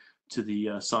complement to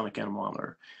the sonic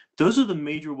anemometer. Those are the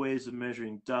major ways of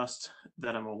measuring dust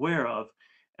that I'm aware of,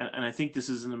 and I think this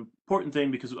is an important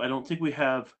thing because I don't think we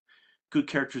have good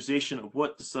characterization of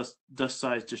what the dust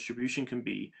size distribution can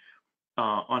be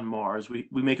on Mars. We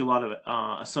make a lot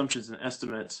of assumptions and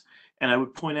estimates, and I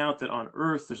would point out that on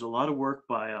Earth there's a lot of work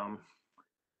by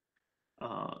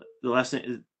the last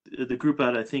name, the group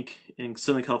out, I think, in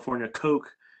Southern California, Koch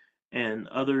and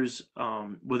others,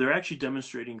 where they're actually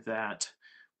demonstrating that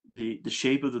the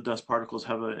shape of the dust particles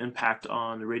have an impact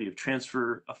on the radiative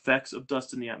transfer effects of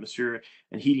dust in the atmosphere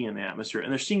and heating in the atmosphere.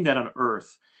 And they're seeing that on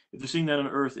Earth. If they're seeing that on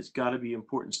Earth, it's got to be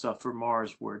important stuff for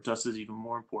Mars, where dust is even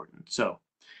more important. So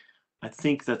I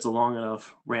think that's a long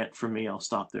enough rant for me. I'll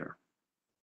stop there.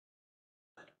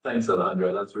 Thanks,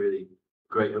 Alejandro. That's really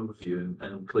great overview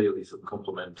and clearly some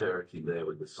complementarity there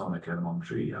with the sonic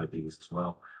anemometry ideas as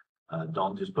well.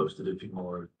 Don just posted a few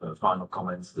more final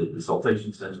comments. The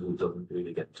saltation sensor doesn't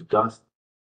really get to dust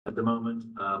at the moment,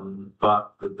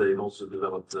 but they've also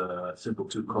developed a simple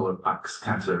 2-color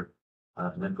backscatter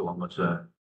nephelometer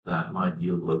that might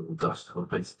yield local dust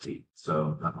opacity.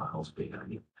 So that might also be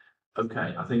handy.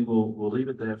 Okay, I think we'll leave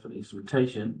it there for the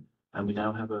instrumentation, and we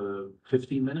now have a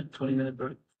 15-minute, 20-minute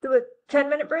break. Do a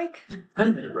 10-minute break?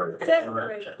 10-minute break.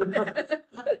 10-minute break.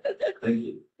 Thank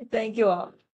you. Thank you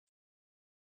all.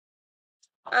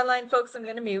 Online folks, I'm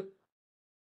gonna mute.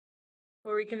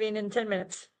 We'll reconvene in 10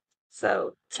 minutes.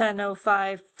 So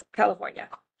 10:05 California.